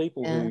issues with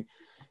people who,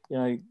 you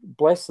know,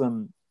 bless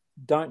them,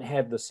 don't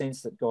have the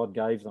sense that God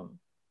gave them,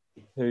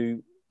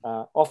 who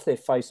off their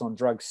face on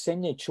drugs,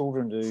 send their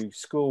children to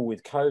school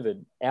with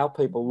COVID, our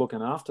people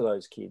looking after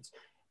those kids,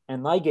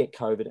 and they get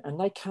COVID and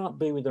they can't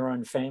be with their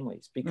own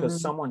families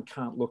because someone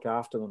can't look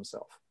after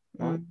themselves,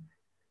 right?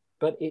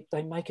 But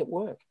they make it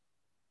work.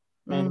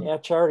 And our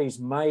charities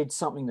made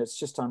something that's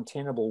just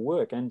untenable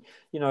work. And,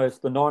 you know,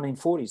 the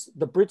 1940s,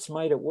 the Brits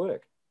made it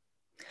work.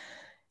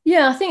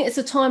 Yeah, I think it's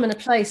a time and a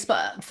place.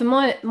 But for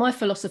my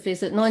philosophy is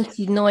that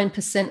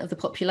 99% of the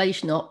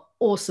population are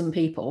awesome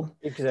people.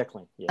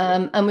 Exactly.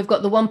 Yeah. And we've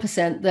got the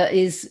 1% that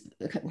is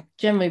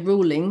generally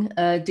ruling,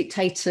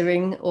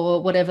 dictatoring,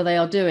 or whatever they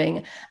are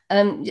doing.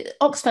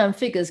 Oxfam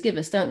figures give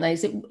us, don't they?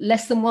 Is it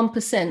less than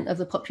 1% of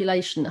the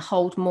population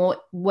hold more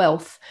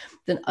wealth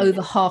than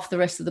over half the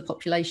rest of the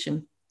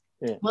population?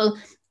 Yeah. Well,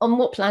 on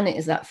what planet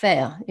is that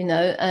fair? You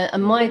know,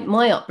 and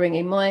my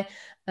upbringing, I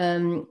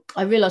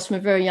realized from a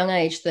very young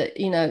age that,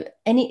 you know,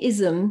 any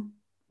ism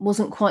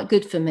wasn't quite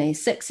good for me.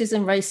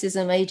 Sexism,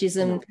 racism,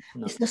 ageism,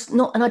 it's just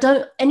not, and I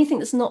don't, anything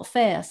that's not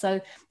fair. So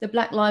the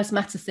Black Lives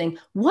Matter thing,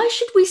 why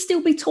should we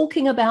still be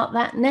talking about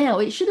that now?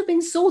 It should have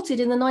been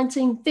sorted in the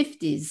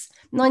 1950s,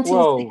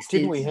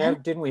 1960s. Well,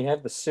 didn't we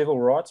have the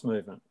civil rights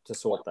movement to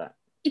sort that?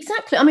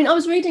 Exactly. I mean, I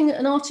was reading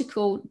an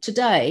article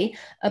today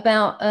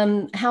about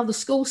how the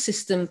school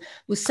system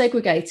was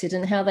segregated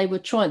and how they were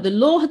trying, the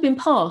law had been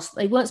passed,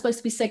 they weren't supposed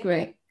to be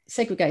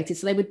segregated,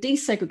 so they were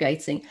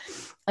desegregating.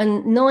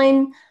 And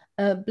 9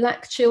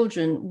 Black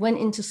children went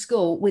into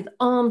school with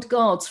armed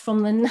guards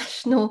from the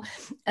national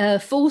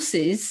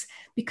forces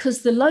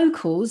because the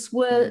locals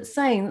were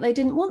saying that they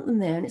didn't want them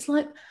there. And it's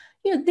like,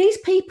 you know, these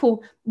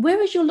people,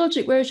 where is your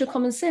logic? Where is your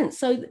common sense?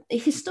 So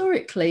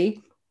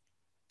historically,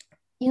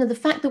 you know, the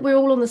fact that we're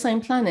all on the same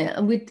planet,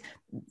 and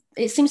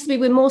it seems to be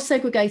we're more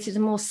segregated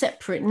and more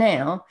separate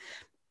now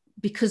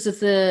because of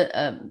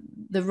the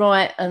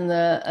right and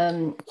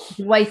the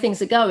way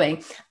things are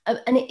going.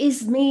 And it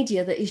is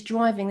media that is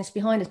driving this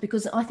behind us,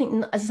 because I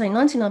think, as I say,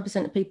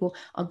 99% of people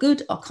are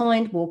good, are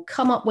kind, will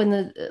come up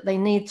when they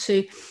need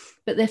to,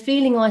 but they're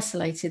feeling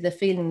isolated. They're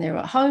feeling they're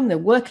at home, they're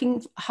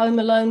working home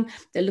alone,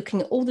 they're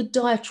looking at all the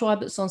diatribe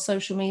that's on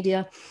social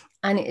media,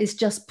 and it is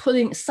just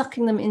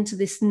sucking them into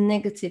this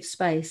negative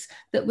space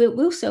that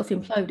will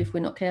self-implode if we're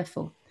not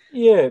careful.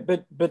 Yeah,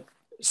 but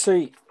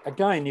see,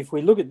 again, if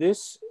we look at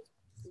this,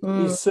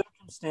 is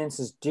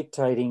circumstances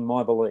dictating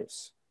my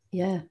beliefs?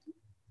 Yeah.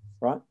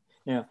 Right?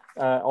 Now,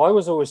 I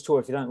was always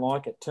taught, if you don't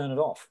like it, turn it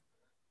off.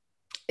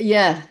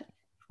 Yeah.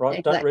 Right?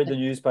 Exactly. Don't read the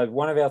newspaper.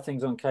 One of our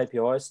things on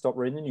KPI is stop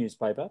reading the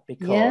newspaper,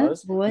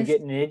 because you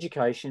get an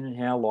education in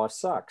how life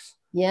sucks.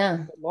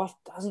 Yeah. But life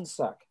doesn't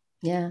suck.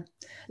 Yeah.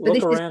 Look but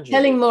this around is you.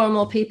 telling more and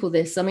more people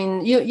this. I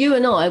mean, you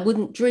and I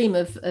wouldn't dream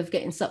of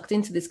getting sucked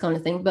into this kind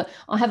of thing, but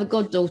I have a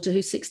goddaughter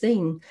who's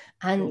 16,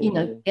 and, you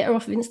know, get her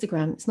off of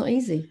Instagram. It's not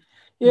easy.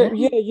 Yeah.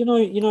 You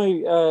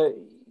know,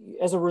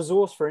 as a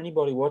resource for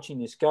anybody watching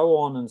this, go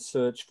on and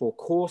search for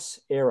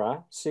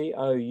Coursera,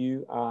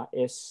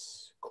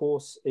 COURS,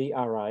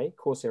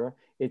 Coursera.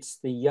 It's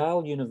the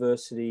Yale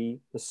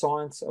University, The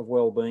Science of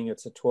Wellbeing.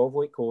 It's a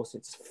 12-week course.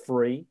 It's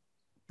free.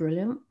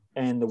 Brilliant.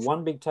 And the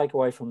one big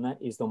takeaway from that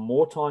is the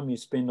more time you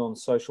spend on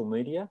social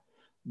media,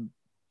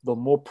 the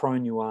more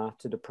prone you are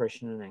to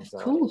depression and anxiety.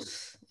 Of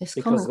course.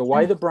 Because the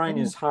way the brain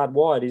is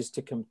hardwired is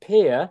to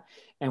compare,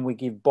 and we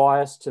give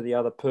bias to the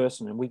other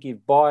person, and we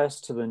give bias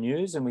to the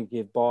news, and we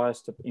give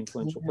bias to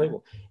influential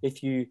people.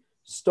 If you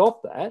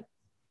stop that,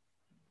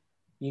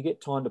 you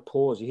get time to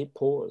pause. You hit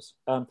pause.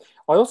 I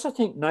also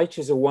think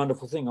nature's a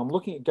wonderful thing. I'm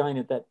looking again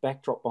at that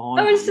backdrop behind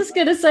me. I was just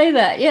going to say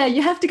that. Yeah,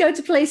 you have to go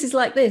to places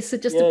like this. So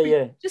just go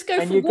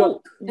for a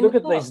walk. Look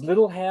at these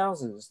little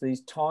houses,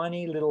 these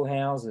tiny little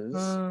houses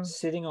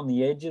sitting on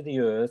the edge of the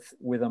earth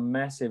with a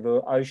massive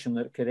ocean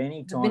that could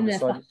any time been there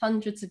decide, for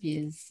hundreds of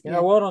years. you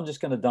know what, I'm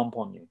just going to dump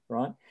on you,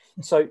 right?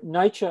 So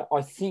nature,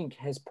 I think,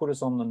 has put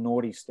us on the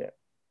naughty step.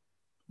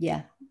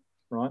 Yeah.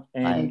 Right.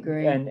 And I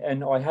agree.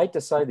 And I hate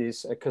to say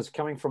this, because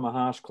coming from a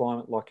harsh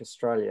climate like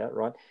Australia,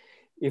 right,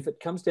 if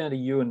it comes down to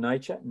you and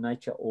nature,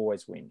 nature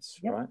always wins.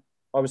 Yep. Right.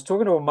 I was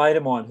talking to a mate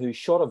of mine who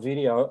shot a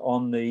video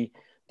on the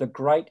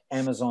Great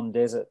Amazon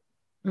Desert.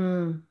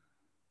 Mm.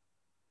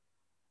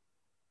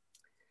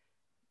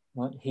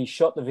 Right. He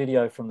shot the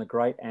video from the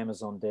Great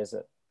Amazon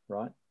Desert.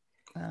 Right.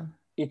 Wow.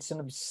 It's an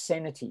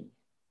obscenity.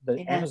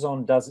 The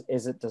Amazon does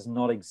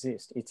not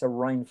exist. It's a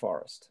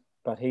rainforest.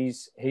 But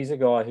he's a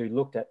guy who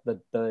looked at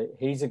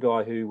he's a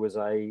guy who was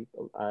a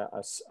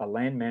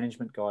land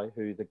management guy,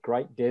 who the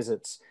great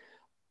deserts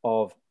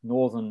of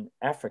northern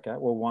Africa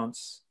were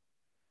once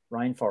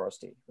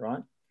rainforesty,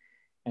 right?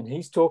 And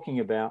he's talking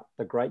about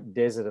the great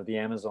desert of the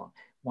Amazon.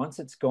 Once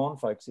it's gone,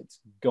 folks, it's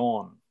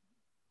gone,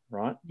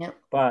 right? Yep.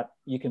 But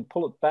you can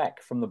pull it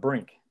back from the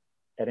brink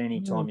at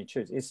any time you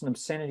choose. It's an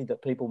obscenity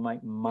that people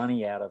make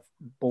money out of,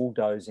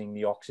 bulldozing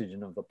the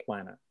oxygen of the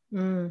planet,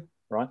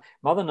 right?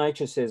 Mother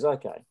Nature says,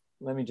 okay,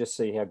 let me just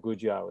see how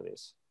good you are with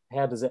this.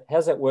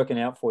 How's that working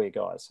out for you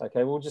guys?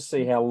 Okay, we'll just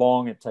see how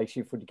long it takes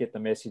you to get the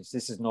message.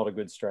 This is not a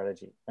good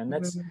strategy. And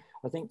that's,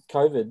 I think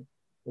COVID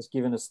has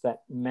given us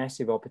that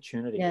massive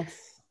opportunity. Yes.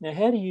 Now,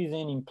 how do you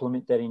then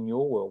implement that in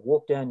your world?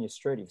 Walk down your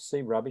street. If you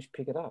see rubbish,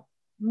 pick it up.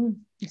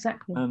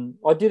 Exactly.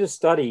 I did a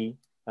study,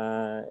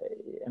 and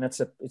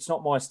it's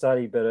not my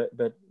study, but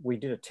we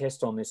did a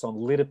test on this, on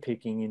litter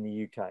picking in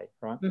the UK,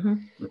 right?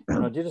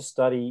 And I did a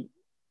study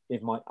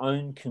in my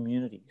own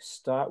community.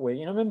 Start where,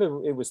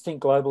 remember it was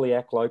think globally,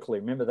 act locally.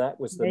 Remember that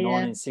was the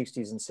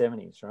 1960s and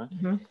 70s,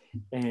 right?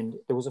 And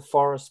there was a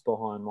forest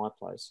behind my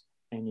place,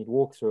 and you'd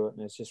walk through it and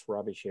there's just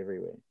rubbish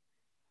everywhere.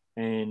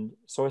 And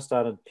so I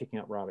started picking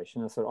up rubbish,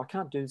 and I thought, I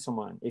can't do this on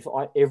my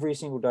own. Every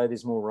single day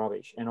there's more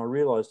rubbish, and I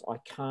realized I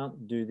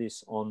can't do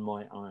this on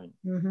my own.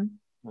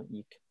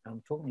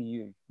 I'm talking to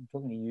you. I'm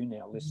talking to you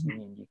now,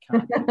 listening in. You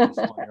can't do this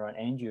on your own.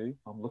 And you,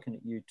 I'm looking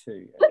at you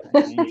too.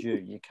 Okay?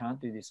 And you can't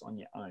do this on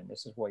your own.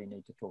 This is why you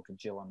need to talk to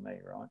Jill and me,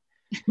 right?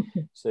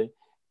 See,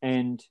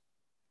 and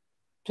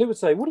people would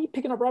say, what are you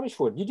picking up rubbish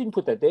for? You didn't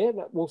put that there.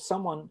 Well,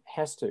 someone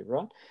has to,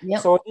 right?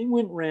 Yep. So I then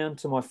went round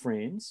to my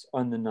friends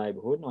in the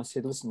neighbourhood, and I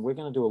said, listen, we're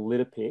going to do a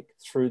litter pick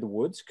through the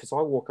woods, because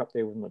I walk up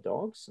there with my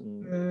dogs,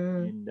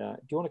 and do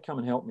you want to come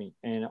and help me?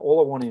 And all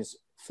I want is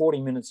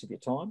 40 minutes of your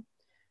time.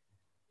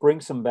 Bring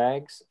some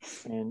bags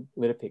and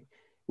litter pick.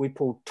 We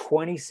pulled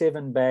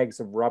 27 bags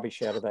of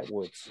rubbish out of that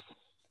woods.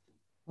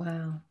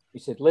 Wow. We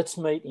said, let's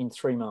meet in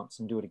 3 months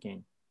and do it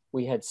again.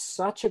 We had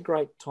such a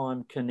great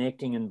time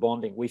connecting and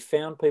bonding. We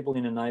found people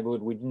in a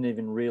neighbourhood we didn't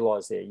even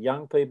realise there.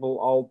 Young people,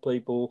 old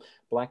people,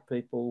 black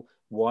people,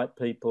 white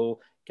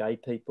people, gay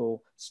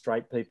people,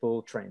 straight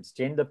people,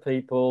 transgender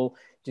people,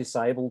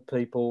 disabled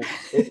people.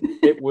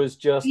 It was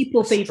just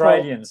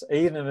Australians.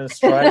 Even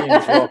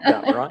Australians rocked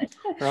up,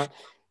 right?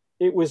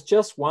 It was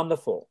just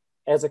wonderful.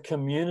 As a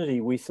community,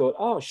 we thought,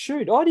 oh,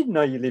 shoot, I didn't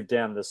know you lived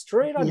down the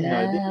street. I didn't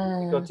know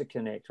this. We got to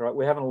connect, right?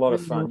 We're having a lot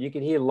of fun. You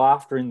could hear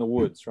laughter in the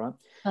woods, right?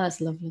 Oh,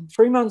 that's lovely.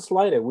 3 months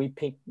later, we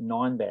picked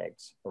 9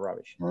 bags of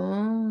rubbish.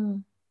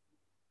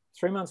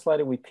 3 months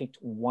later, we picked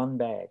one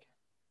bag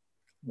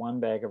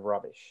of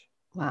rubbish.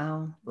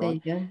 Wow.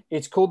 Right? There you go.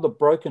 It's called the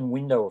broken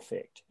window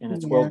effect, and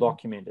it's well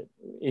documented.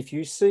 If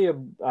you see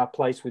a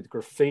place with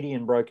graffiti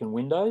and broken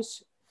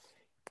windows,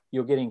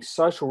 you're getting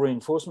social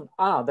reinforcement.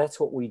 That's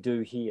what we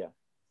do here.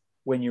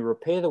 When you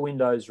repair the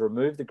windows,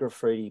 remove the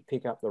graffiti,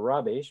 pick up the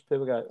rubbish,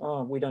 people go,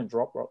 oh, we don't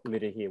drop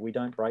litter here. We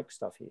don't break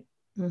stuff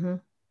here.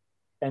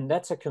 And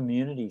that's a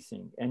community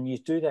thing. And you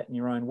do that in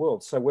your own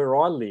world. So where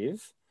I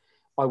live,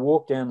 I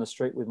walk down the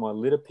street with my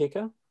litter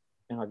picker,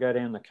 and I go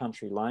down the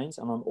country lanes,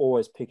 and I'm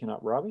always picking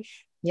up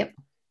rubbish. Yep.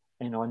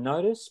 And I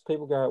notice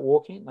people go out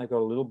walking, they've got a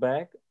little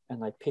bag,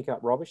 and they pick up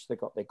rubbish. They've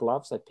got their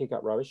gloves, they pick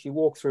up rubbish. You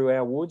walk through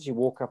our woods, you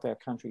walk up our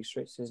country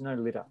streets, there's no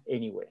litter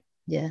anywhere.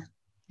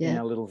 In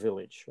our little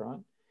village, right?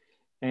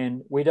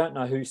 And we don't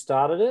know who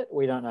started it.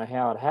 We don't know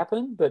how it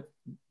happened, but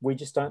we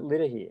just don't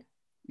litter here.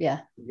 Yeah,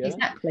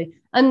 exactly.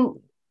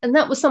 And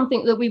that was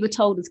something that we were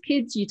told as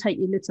kids. You take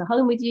your litter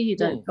home with you. You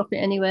don't drop it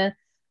anywhere.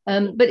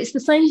 But it's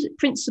the same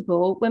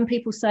principle when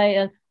people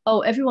say,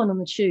 everyone on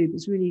the tube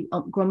is really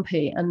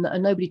grumpy and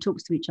nobody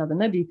talks to each other.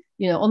 Nobody,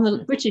 on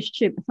the British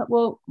tube. It's like,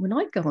 well, when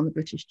I go on the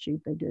British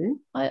tube, they do.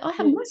 I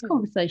have nice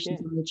conversations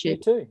on the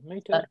tube.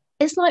 Me too.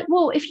 It's like,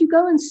 well, if you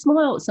go and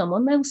smile at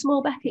someone, they'll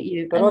smile back at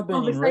you. But I've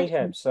been in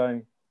rehab,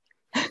 so...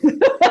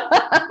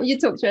 You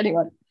talk to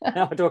anyone.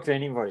 No, I talk to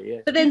anybody,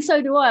 yeah. But then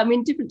so do I. I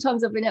mean, different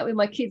times I've been out with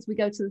my kids, we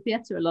go to the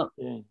theatre a lot.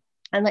 Yeah.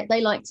 And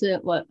they like to,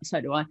 well, so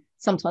do I,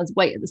 sometimes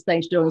wait at the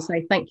stage door and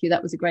say, thank you,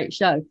 that was a great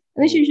show. And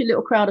there's usually a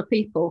little crowd of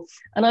people.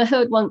 And I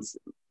heard once,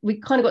 we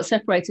kind of got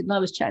separated and I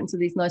was chatting to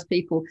these nice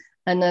people.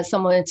 And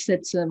someone had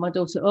said to my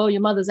daughter, oh,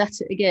 your mother's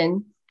at it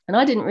again. And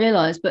I didn't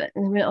realise, but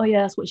they went, oh,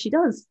 yeah, that's what she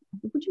does.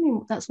 What do you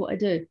mean that's what I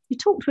do? You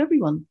talk to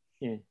everyone.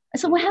 Yeah. I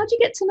said, well, how do you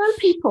get to know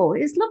people?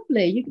 It's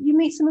lovely. You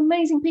meet some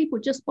amazing people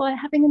just by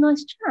having a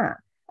nice chat.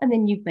 And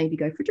then you maybe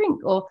go for a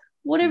drink or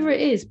whatever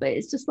it is. But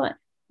it's just like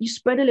you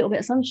spread a little bit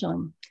of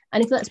sunshine.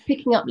 And if that's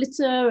picking up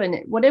litter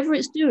and whatever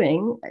it's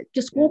doing,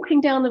 just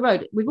walking down the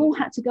road, we've all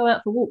had to go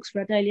out for walks for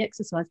our daily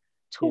exercise.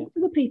 Talk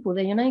to the people,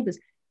 they're your neighbours.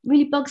 It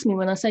really bugs me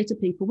when I say to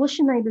people, what's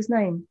your neighbour's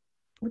name?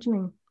 What do you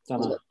mean?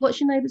 What's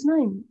your neighbour's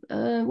name?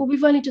 Well,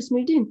 we've only just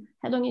moved in.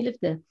 How long you lived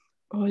there?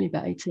 Only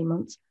about 18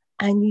 months.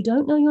 And you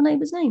don't know your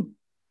neighbour's name?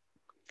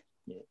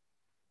 Yeah.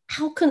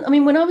 How can, I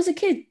mean, when I was a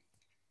kid,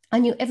 I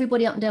knew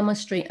everybody up and down my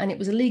street, and it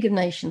was a League of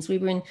Nations. We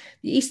were in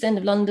the East End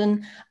of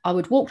London. I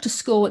would walk to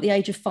school at the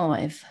age of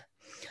 5.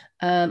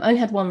 I only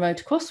had one road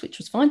to cross, which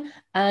was fine.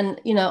 And,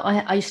 you know,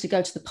 I used to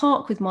go to the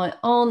park with my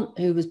aunt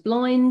who was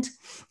blind.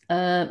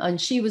 And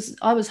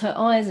I was her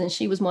eyes, and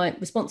she was my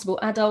responsible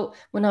adult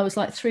when I was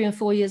like 3 or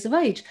 4 years of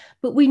age.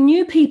 But we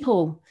knew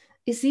people.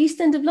 It's the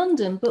East End of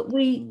London, but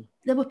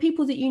there were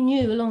people that you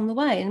knew along the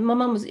way. And my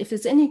mum was, if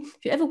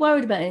you're ever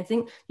worried about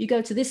anything, you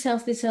go to this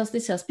house, this house,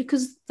 this house,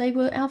 because they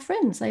were our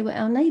friends, they were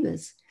our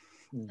neighbours.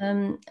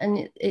 And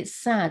it's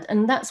sad.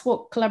 And that's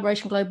what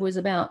Collaboration Global is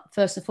about,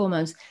 first and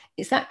foremost.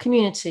 It's that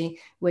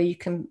community where you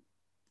can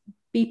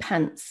be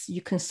pants.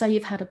 You can say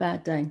you've had a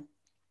bad day.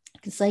 You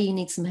can say you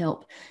need some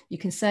help. You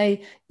can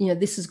say, you know,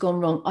 this has gone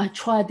wrong. I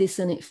tried this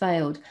and it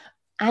failed.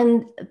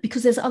 And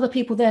because there's other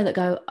people there that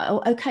go,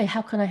 oh, okay,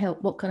 how can I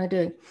help? What can I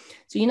do?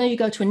 So, you know, you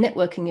go to a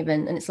networking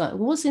event and it's like,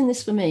 well, what's in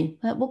this for me?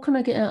 What can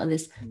I get out of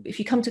this? But if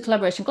you come to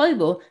Collaboration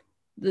Global,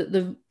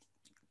 the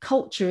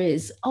culture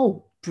is,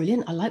 oh,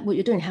 brilliant. I like what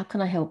you're doing. How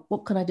can I help?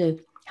 What can I do?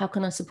 How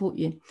can I support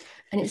you?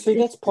 And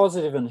that's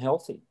positive and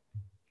healthy.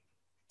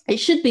 It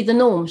should be the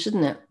norm,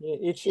 shouldn't it?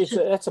 Yeah,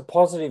 that's a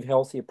positive,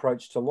 healthy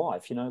approach to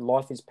life. You know,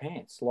 life is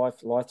pants. Life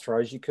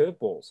throws you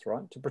curveballs,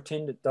 right? To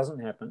pretend it doesn't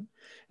happen.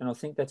 And I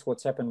think that's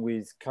what's happened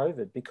with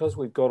COVID, because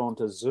we've got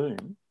onto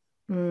Zoom,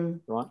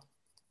 right?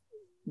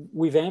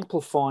 We've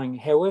amplifying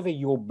however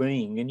you're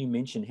being, and you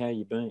mentioned how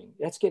you're being.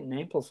 That's getting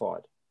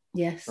amplified.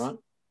 Yes. Right.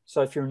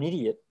 So if you're an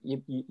idiot,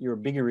 you're a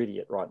bigger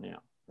idiot right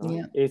now. Right?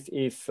 Yeah. If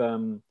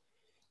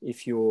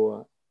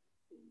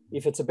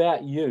it's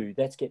about you,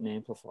 that's getting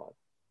amplified.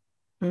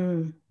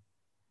 Yeah.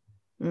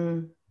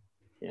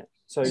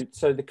 So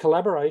the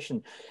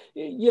collaboration,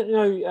 you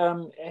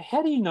know,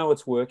 how do you know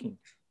it's working?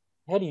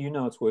 How do you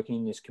know it's working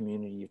in this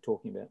community you're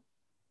talking about?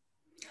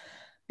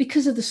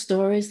 Because of the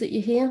stories that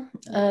you hear.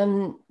 I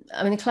mean,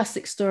 a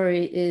classic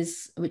story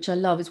is, which I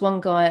love, is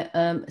one guy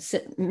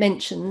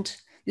mentioned.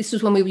 This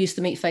was when we used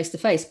to meet face to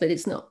face, but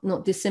it's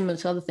not dissimilar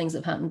to other things that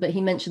have happened. But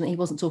he mentioned that he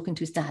wasn't talking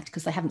to his dad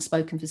because they haven't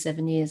spoken for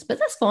 7 years. But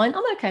that's fine.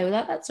 I'm okay with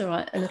that. That's all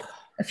right. And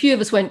a few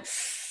of us went,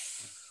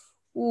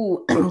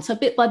 ooh. So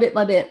bit by bit,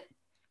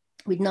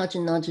 we'd nudge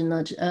and nudge and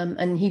nudge.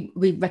 And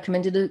we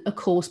recommended a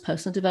course,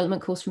 personal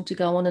development course for him to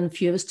go on. And a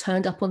few of us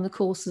turned up on the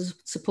course to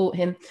support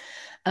him.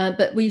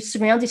 But we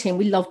surrounded him.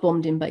 We love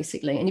bombed him,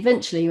 basically. And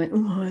eventually he went, all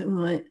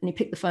right. And he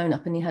picked the phone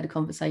up and he had a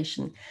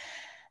conversation.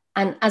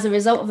 And as a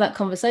result of that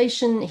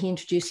conversation, he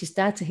introduced his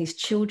dad to his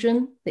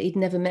children that he'd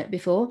never met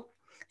before.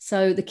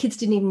 So the kids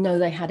didn't even know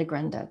they had a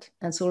granddad.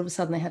 And so all of a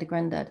sudden they had a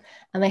granddad.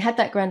 And they had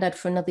that granddad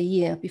for another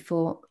year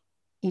before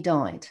he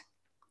died.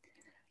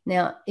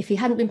 Now, if he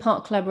hadn't been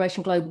part of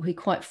Collaboration Global, he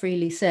quite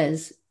freely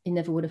says it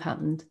never would have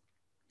happened.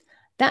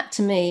 That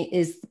to me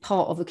is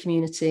part of a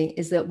community,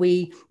 is that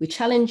we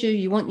challenge you.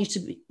 You want you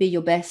to be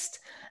your best.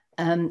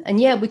 And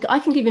yeah, I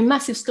can give you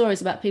massive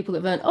stories about people that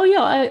have earned, oh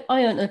yeah,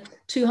 I earned a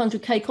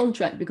 200K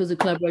contract because of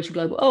Collaboration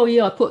Global. Oh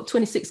yeah, I put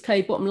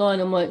 26K bottom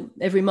line on my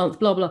every month,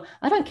 blah, blah.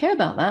 I don't care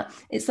about that.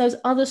 It's those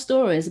other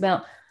stories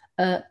about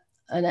an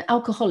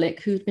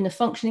alcoholic who's been a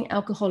functioning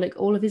alcoholic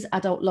all of his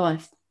adult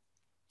life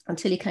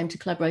until he came to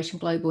Collaboration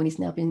Global, and he's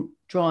now been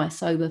dry,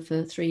 sober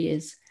for 3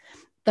 years.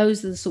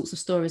 Those are the sorts of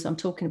stories I'm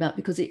talking about,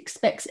 because it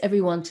expects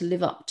everyone to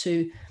live up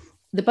to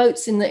the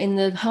boats in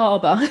the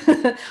harbour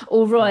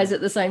all rise at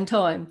the same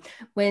time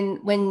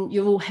when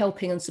you're all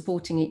helping and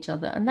supporting each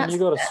other. And you've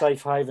got a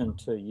safe haven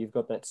too. You've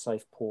got that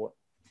safe port.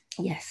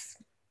 Yes.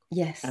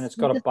 And it's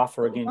got a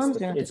buffer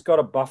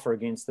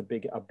against a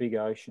big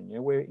ocean. Yeah,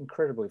 we're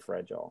incredibly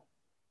fragile.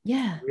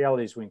 Yeah. The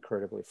reality is we're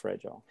incredibly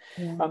fragile.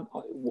 Yeah.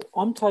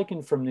 I'm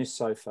taken from this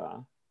so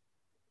far.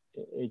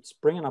 It's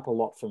bringing up a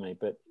lot for me,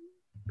 but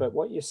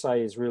what you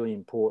say is really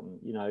important.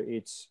 You know,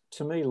 it's,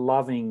 to me,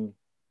 loving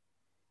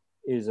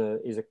is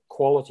a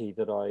quality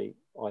that I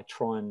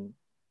try and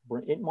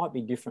bring. It might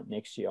be different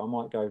next year. I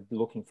might go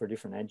looking for a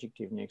different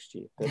adjective next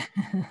year. But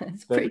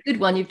it's a pretty good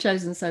one you've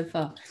chosen so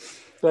far.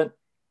 But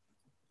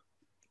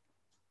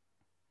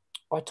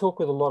I talk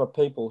with a lot of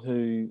people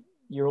who,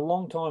 you're a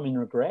long time in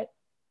regret.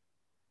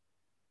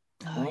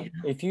 Oh, right?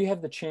 yeah. If you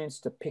have the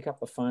chance to pick up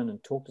the phone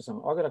and talk to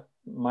someone, I've got a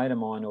mate of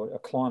mine or a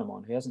client of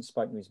mine who hasn't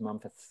spoken to his mum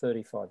for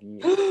 35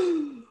 years.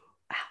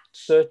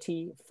 Ouch.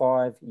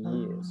 35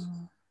 years.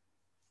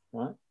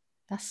 Right?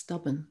 That's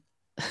stubborn.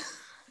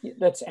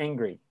 That's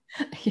angry.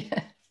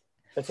 Yeah.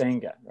 That's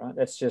anger, right?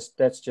 That's just,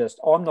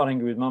 I'm not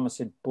angry with mum. I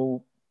said,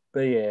 bull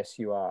BS,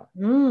 you are.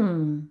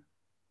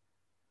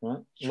 Right?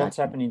 What's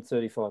happened in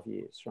 35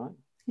 years, right?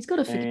 He's got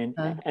to forgive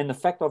her. And the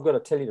fact I've got to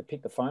tell you to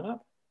pick the phone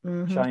up,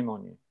 shame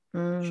on you.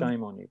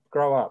 Shame on you.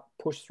 Grow up,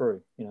 push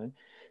through, you know.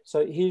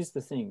 So here's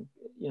the thing,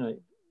 you know,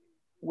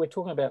 we're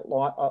talking about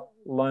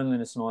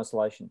loneliness and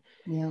isolation.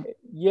 Yeah.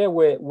 Yeah,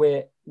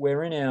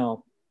 we're in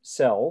our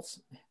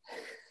cells,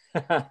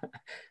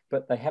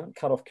 but they haven't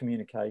cut off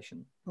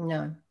communication.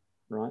 No.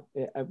 Right.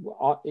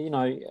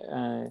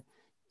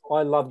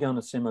 I love going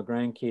to see my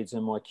grandkids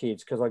and my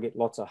kids because I get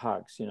lots of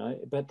hugs,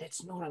 but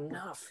that's not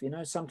enough.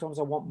 Sometimes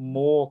I want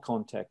more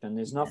contact, and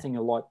there's nothing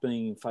like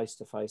being face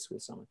to face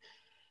with someone.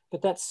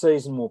 But that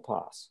season will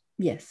pass.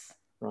 Yes.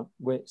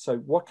 Right. So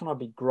what can I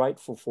be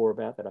grateful for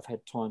about that? I've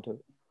had time to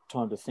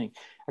think.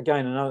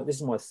 Again, this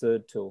is my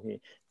third tool here.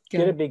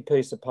 Get a big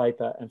piece of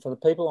paper, and for the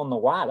people on the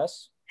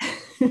wireless,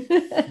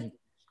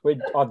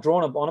 I've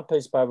drawn on a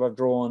piece of paper. I've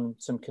drawn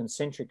some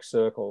concentric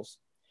circles,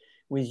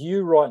 with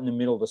you right in the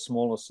middle, the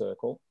smaller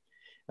circle.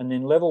 And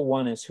then level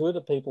 1 is, who are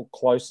the people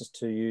closest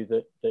to you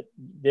that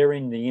they're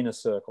in the inner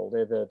circle.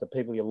 They're the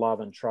people you love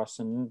and trust,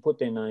 and put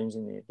their names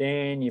in there.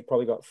 Then you've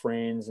probably got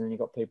friends, and then you've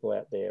got people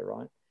out there,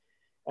 right?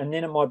 And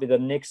then it might be the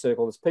next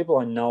circle. There's people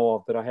I know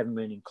of, but I haven't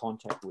been in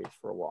contact with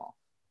for a while,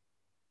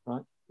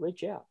 right?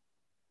 Reach out.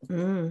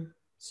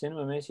 Send them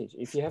a message.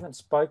 If you haven't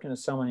spoken to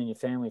someone in your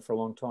family for a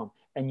long time,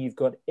 and you've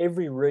got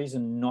every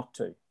reason not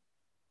to,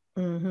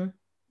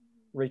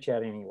 reach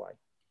out anyway.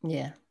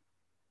 Yeah.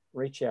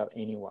 Reach out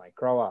anyway.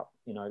 Grow up,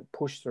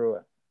 push through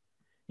it.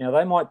 Now,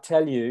 they might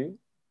tell you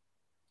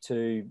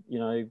to,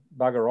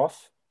 bugger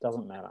off.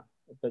 Doesn't matter.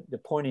 But the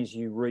point is,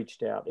 you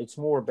reached out. It's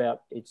more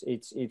about,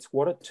 it's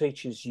what it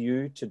teaches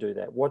you to do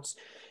that.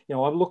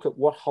 I look at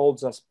what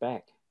holds us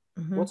back.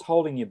 What's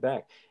holding you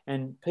back?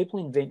 And people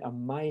invent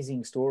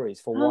amazing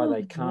stories for why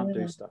they can't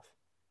do stuff.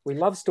 We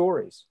love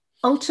stories.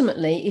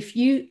 Ultimately, if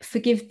you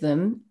forgive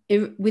them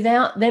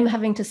without them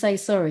having to say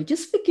sorry,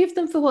 just forgive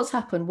them for what's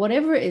happened,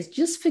 whatever it is,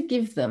 just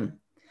forgive them.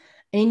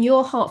 In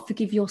your heart,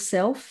 forgive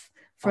yourself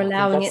for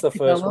allowing it to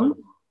go on.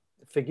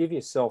 Forgive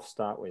yourself,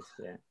 start with,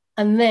 yeah.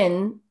 And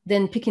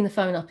then picking the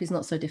phone up is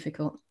not so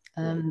difficult.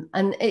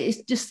 And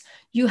it's just,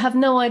 you have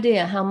no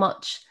idea how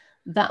much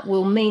that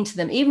will mean to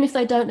them. Even if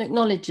they don't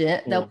acknowledge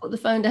it, they'll put the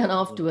phone down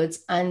afterwards,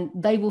 and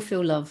they will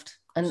feel loved.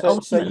 And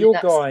so your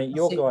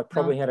guy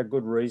probably had a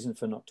good reason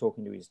for not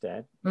talking to his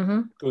dad.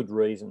 Good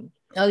reason.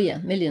 Oh yeah,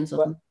 millions of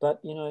them. But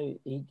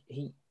you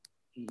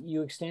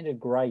extended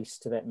grace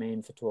to that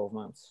man for 12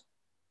 months.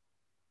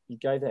 You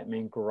gave that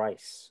man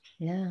grace.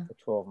 Yeah. For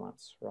 12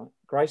 months, right?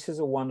 Grace is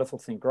a wonderful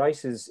thing.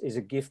 Grace is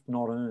a gift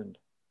not earned.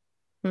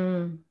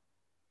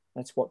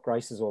 That's what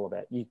grace is all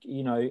about.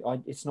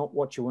 It's not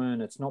what you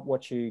earn. It's not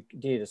what you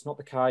did. It's not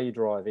the car you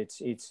drive.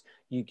 It's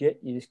you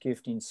get this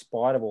gift in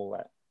spite of all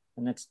that.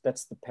 And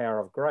that's the power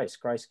of grace.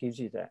 Grace gives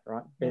you that,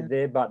 right? Yeah.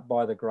 There, but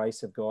by the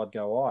grace of God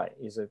go I,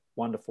 is a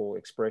wonderful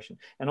expression.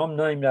 And I'm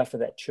named after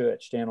that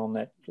church down on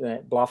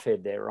that bluff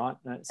head there, right?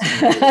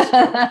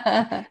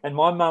 And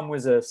my mum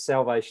was a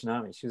Salvation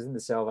Army. She was in the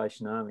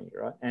Salvation Army,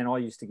 right? And I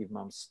used to give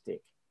mum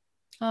stick.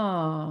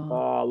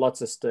 Oh,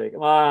 lots of stick.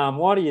 Mum,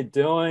 what are you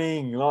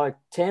doing? Like,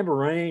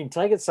 tambourine,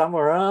 take it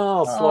somewhere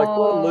else. Like,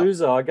 what a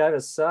loser. I gave her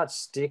such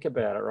stick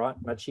about it, right?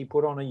 But she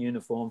put on a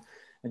uniform,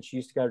 and she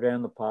used to go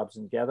down the pubs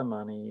and gather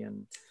money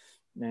and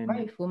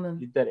brave woman.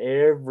 Did that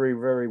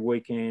every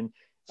weekend.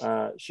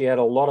 She had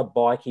a lot of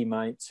bikie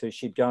mates who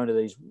she'd go into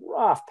these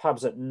rough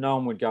pubs that no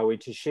one would go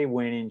into. She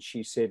went in,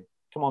 she said,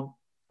 come on,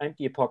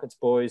 empty your pockets,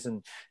 boys.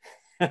 And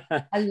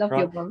I love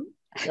your mum.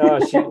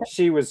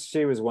 She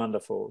was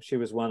wonderful. She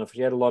was wonderful.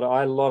 I had a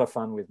lot of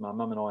fun with my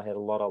mum, and I had a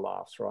lot of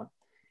laughs, right?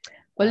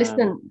 Well,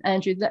 listen,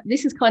 Andrew,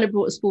 this has kind of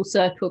brought us full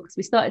circle, because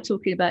we started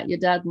talking about your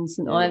dad and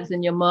St. Ives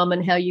and your mum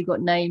and how you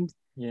got named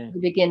at the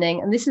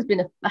beginning. And this has been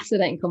a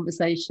fascinating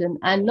conversation.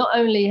 And not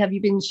only have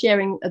you been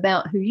sharing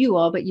about who you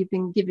are, but you've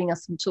been giving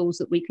us some tools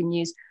that we can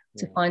use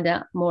to find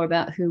out more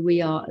about who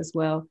we are as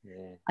well.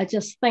 I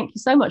just thank you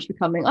so much for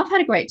coming. I've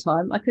had a great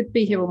time. I could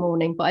be here all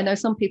morning, but I know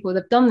some people,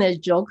 they've done their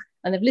jog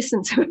and they've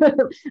listened to it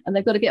and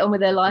they've got to get on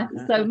with their life.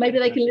 So maybe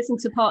they can listen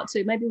to part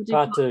 2. Maybe we'll do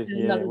part 2.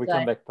 We'll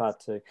come back part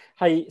 2.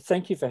 Hey,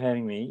 thank you for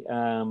having me.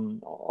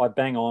 I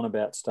bang on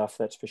about stuff,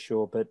 that's for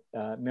sure. But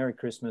Merry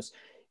Christmas.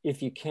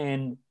 If you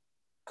can,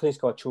 Clear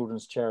Sky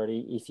Children's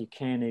Charity. If you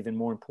can, even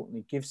more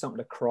importantly, give something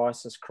to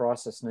Crisis.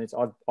 Crisis needs.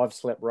 I've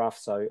slept rough,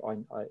 so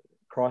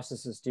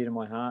Crisis is dear to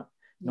my heart.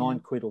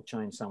 £9 will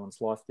change someone's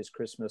life this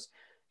Christmas.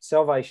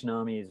 Salvation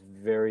Army is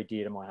very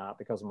dear to my heart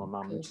because of my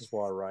mum, which is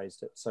why I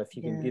raised it. So if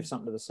you can give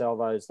something to the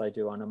Salvos, they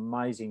do an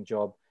amazing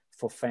job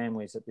for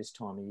families at this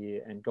time of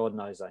year, and God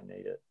knows they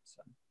need it.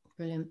 So.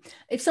 Brilliant.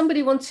 If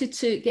somebody wanted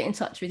to get in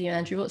touch with you,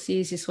 Andrew, what's the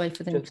easiest way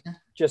for them to?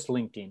 Just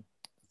LinkedIn.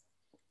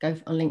 Go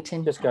on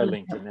LinkedIn. Just go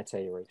LinkedIn. That's how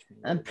you reach me.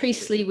 And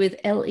Priestley with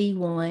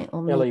L-E-Y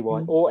on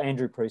L-E-Y or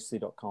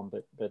andrewpriestley.com.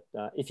 But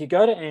if you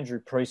go to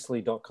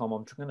andrewpriestley.com,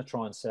 I'm going to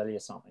try and sell you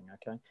something,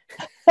 okay?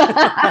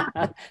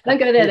 Don't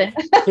go there then.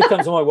 Here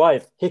comes my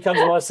wave. Here comes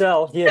my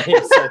sell. Yeah.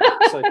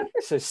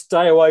 So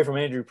stay away from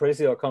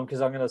andrewpriestley.com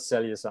because I'm going to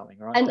sell you something,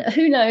 right? And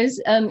who knows,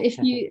 if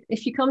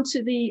you come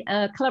to the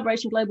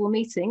Collaboration Global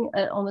meeting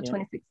on the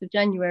 26th of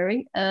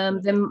January,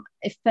 then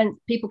if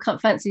people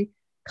can't fancy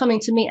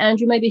coming to meet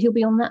Andrew, maybe he'll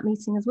be on that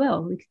meeting as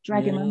well. We could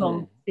drag him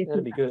along.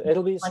 That'll be good.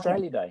 It'll be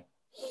Australia Day.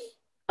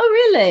 Oh,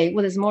 really?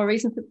 Well, there's more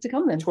reason to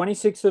come then.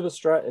 26th of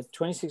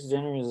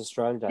January is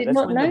Australia Day. Did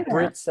not know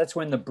that. That's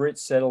when the Brits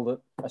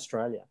settled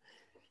Australia.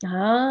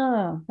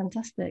 Ah,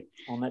 fantastic.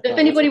 On that So if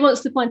day, anybody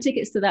wants to find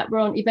tickets to that, we're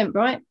on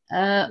Eventbrite,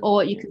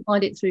 or you can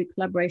find it through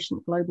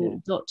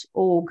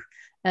collaborationglobal.org.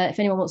 If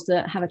anyone wants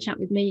to have a chat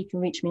with me, you can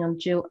reach me on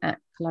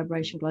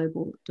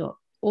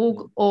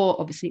jill@collaborationglobal.org, or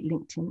obviously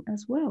LinkedIn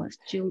as well. That's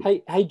Jill.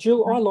 Hey,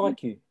 Jill, I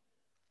like you.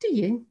 Do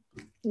you?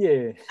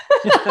 Yeah.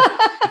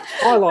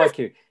 I like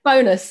you.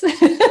 Bonus.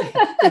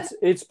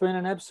 It's been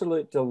an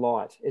absolute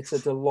delight. It's a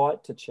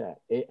delight to chat,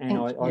 and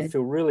I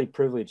feel really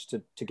privileged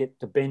to get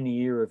to bend the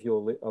ear of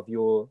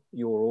your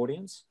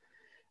audience.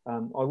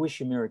 I wish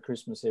you Merry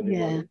Christmas,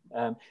 everybody.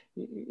 Yeah.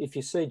 If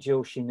you see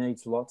Jill, she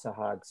needs lots of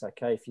hugs.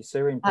 Okay, if you see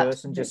her in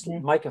person,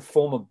 Absolutely. just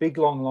form a big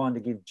long line to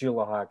give Jill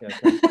a hug.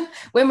 Okay,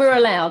 when we're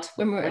allowed.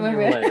 When we're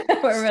allowed.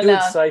 we're Do it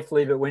allowed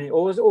safely, but when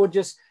or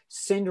just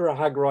send her a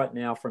hug right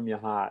now from your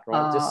heart.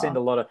 Right, just send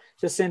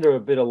her a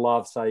bit of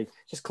love. Say,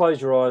 just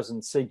close your eyes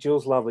and see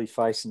Jill's lovely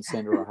face and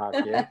send her a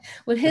hug. Yeah.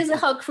 Well, here's a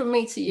hug from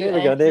me to you. There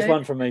we go. There's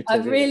one from me too.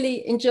 I've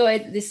really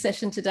enjoyed this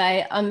session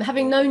today.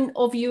 Having known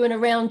of you and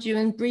around you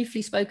and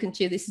briefly spoken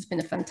to you, this has been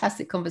a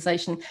fantastic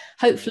conversation.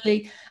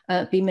 Hopefully,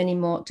 be many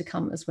more to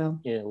come as well.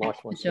 Yeah, likewise.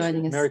 Thanks for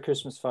joining us. Merry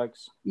Christmas,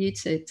 folks. You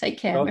too. Take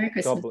care. Merry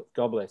Christmas.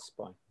 God bless.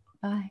 Bye.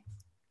 Bye.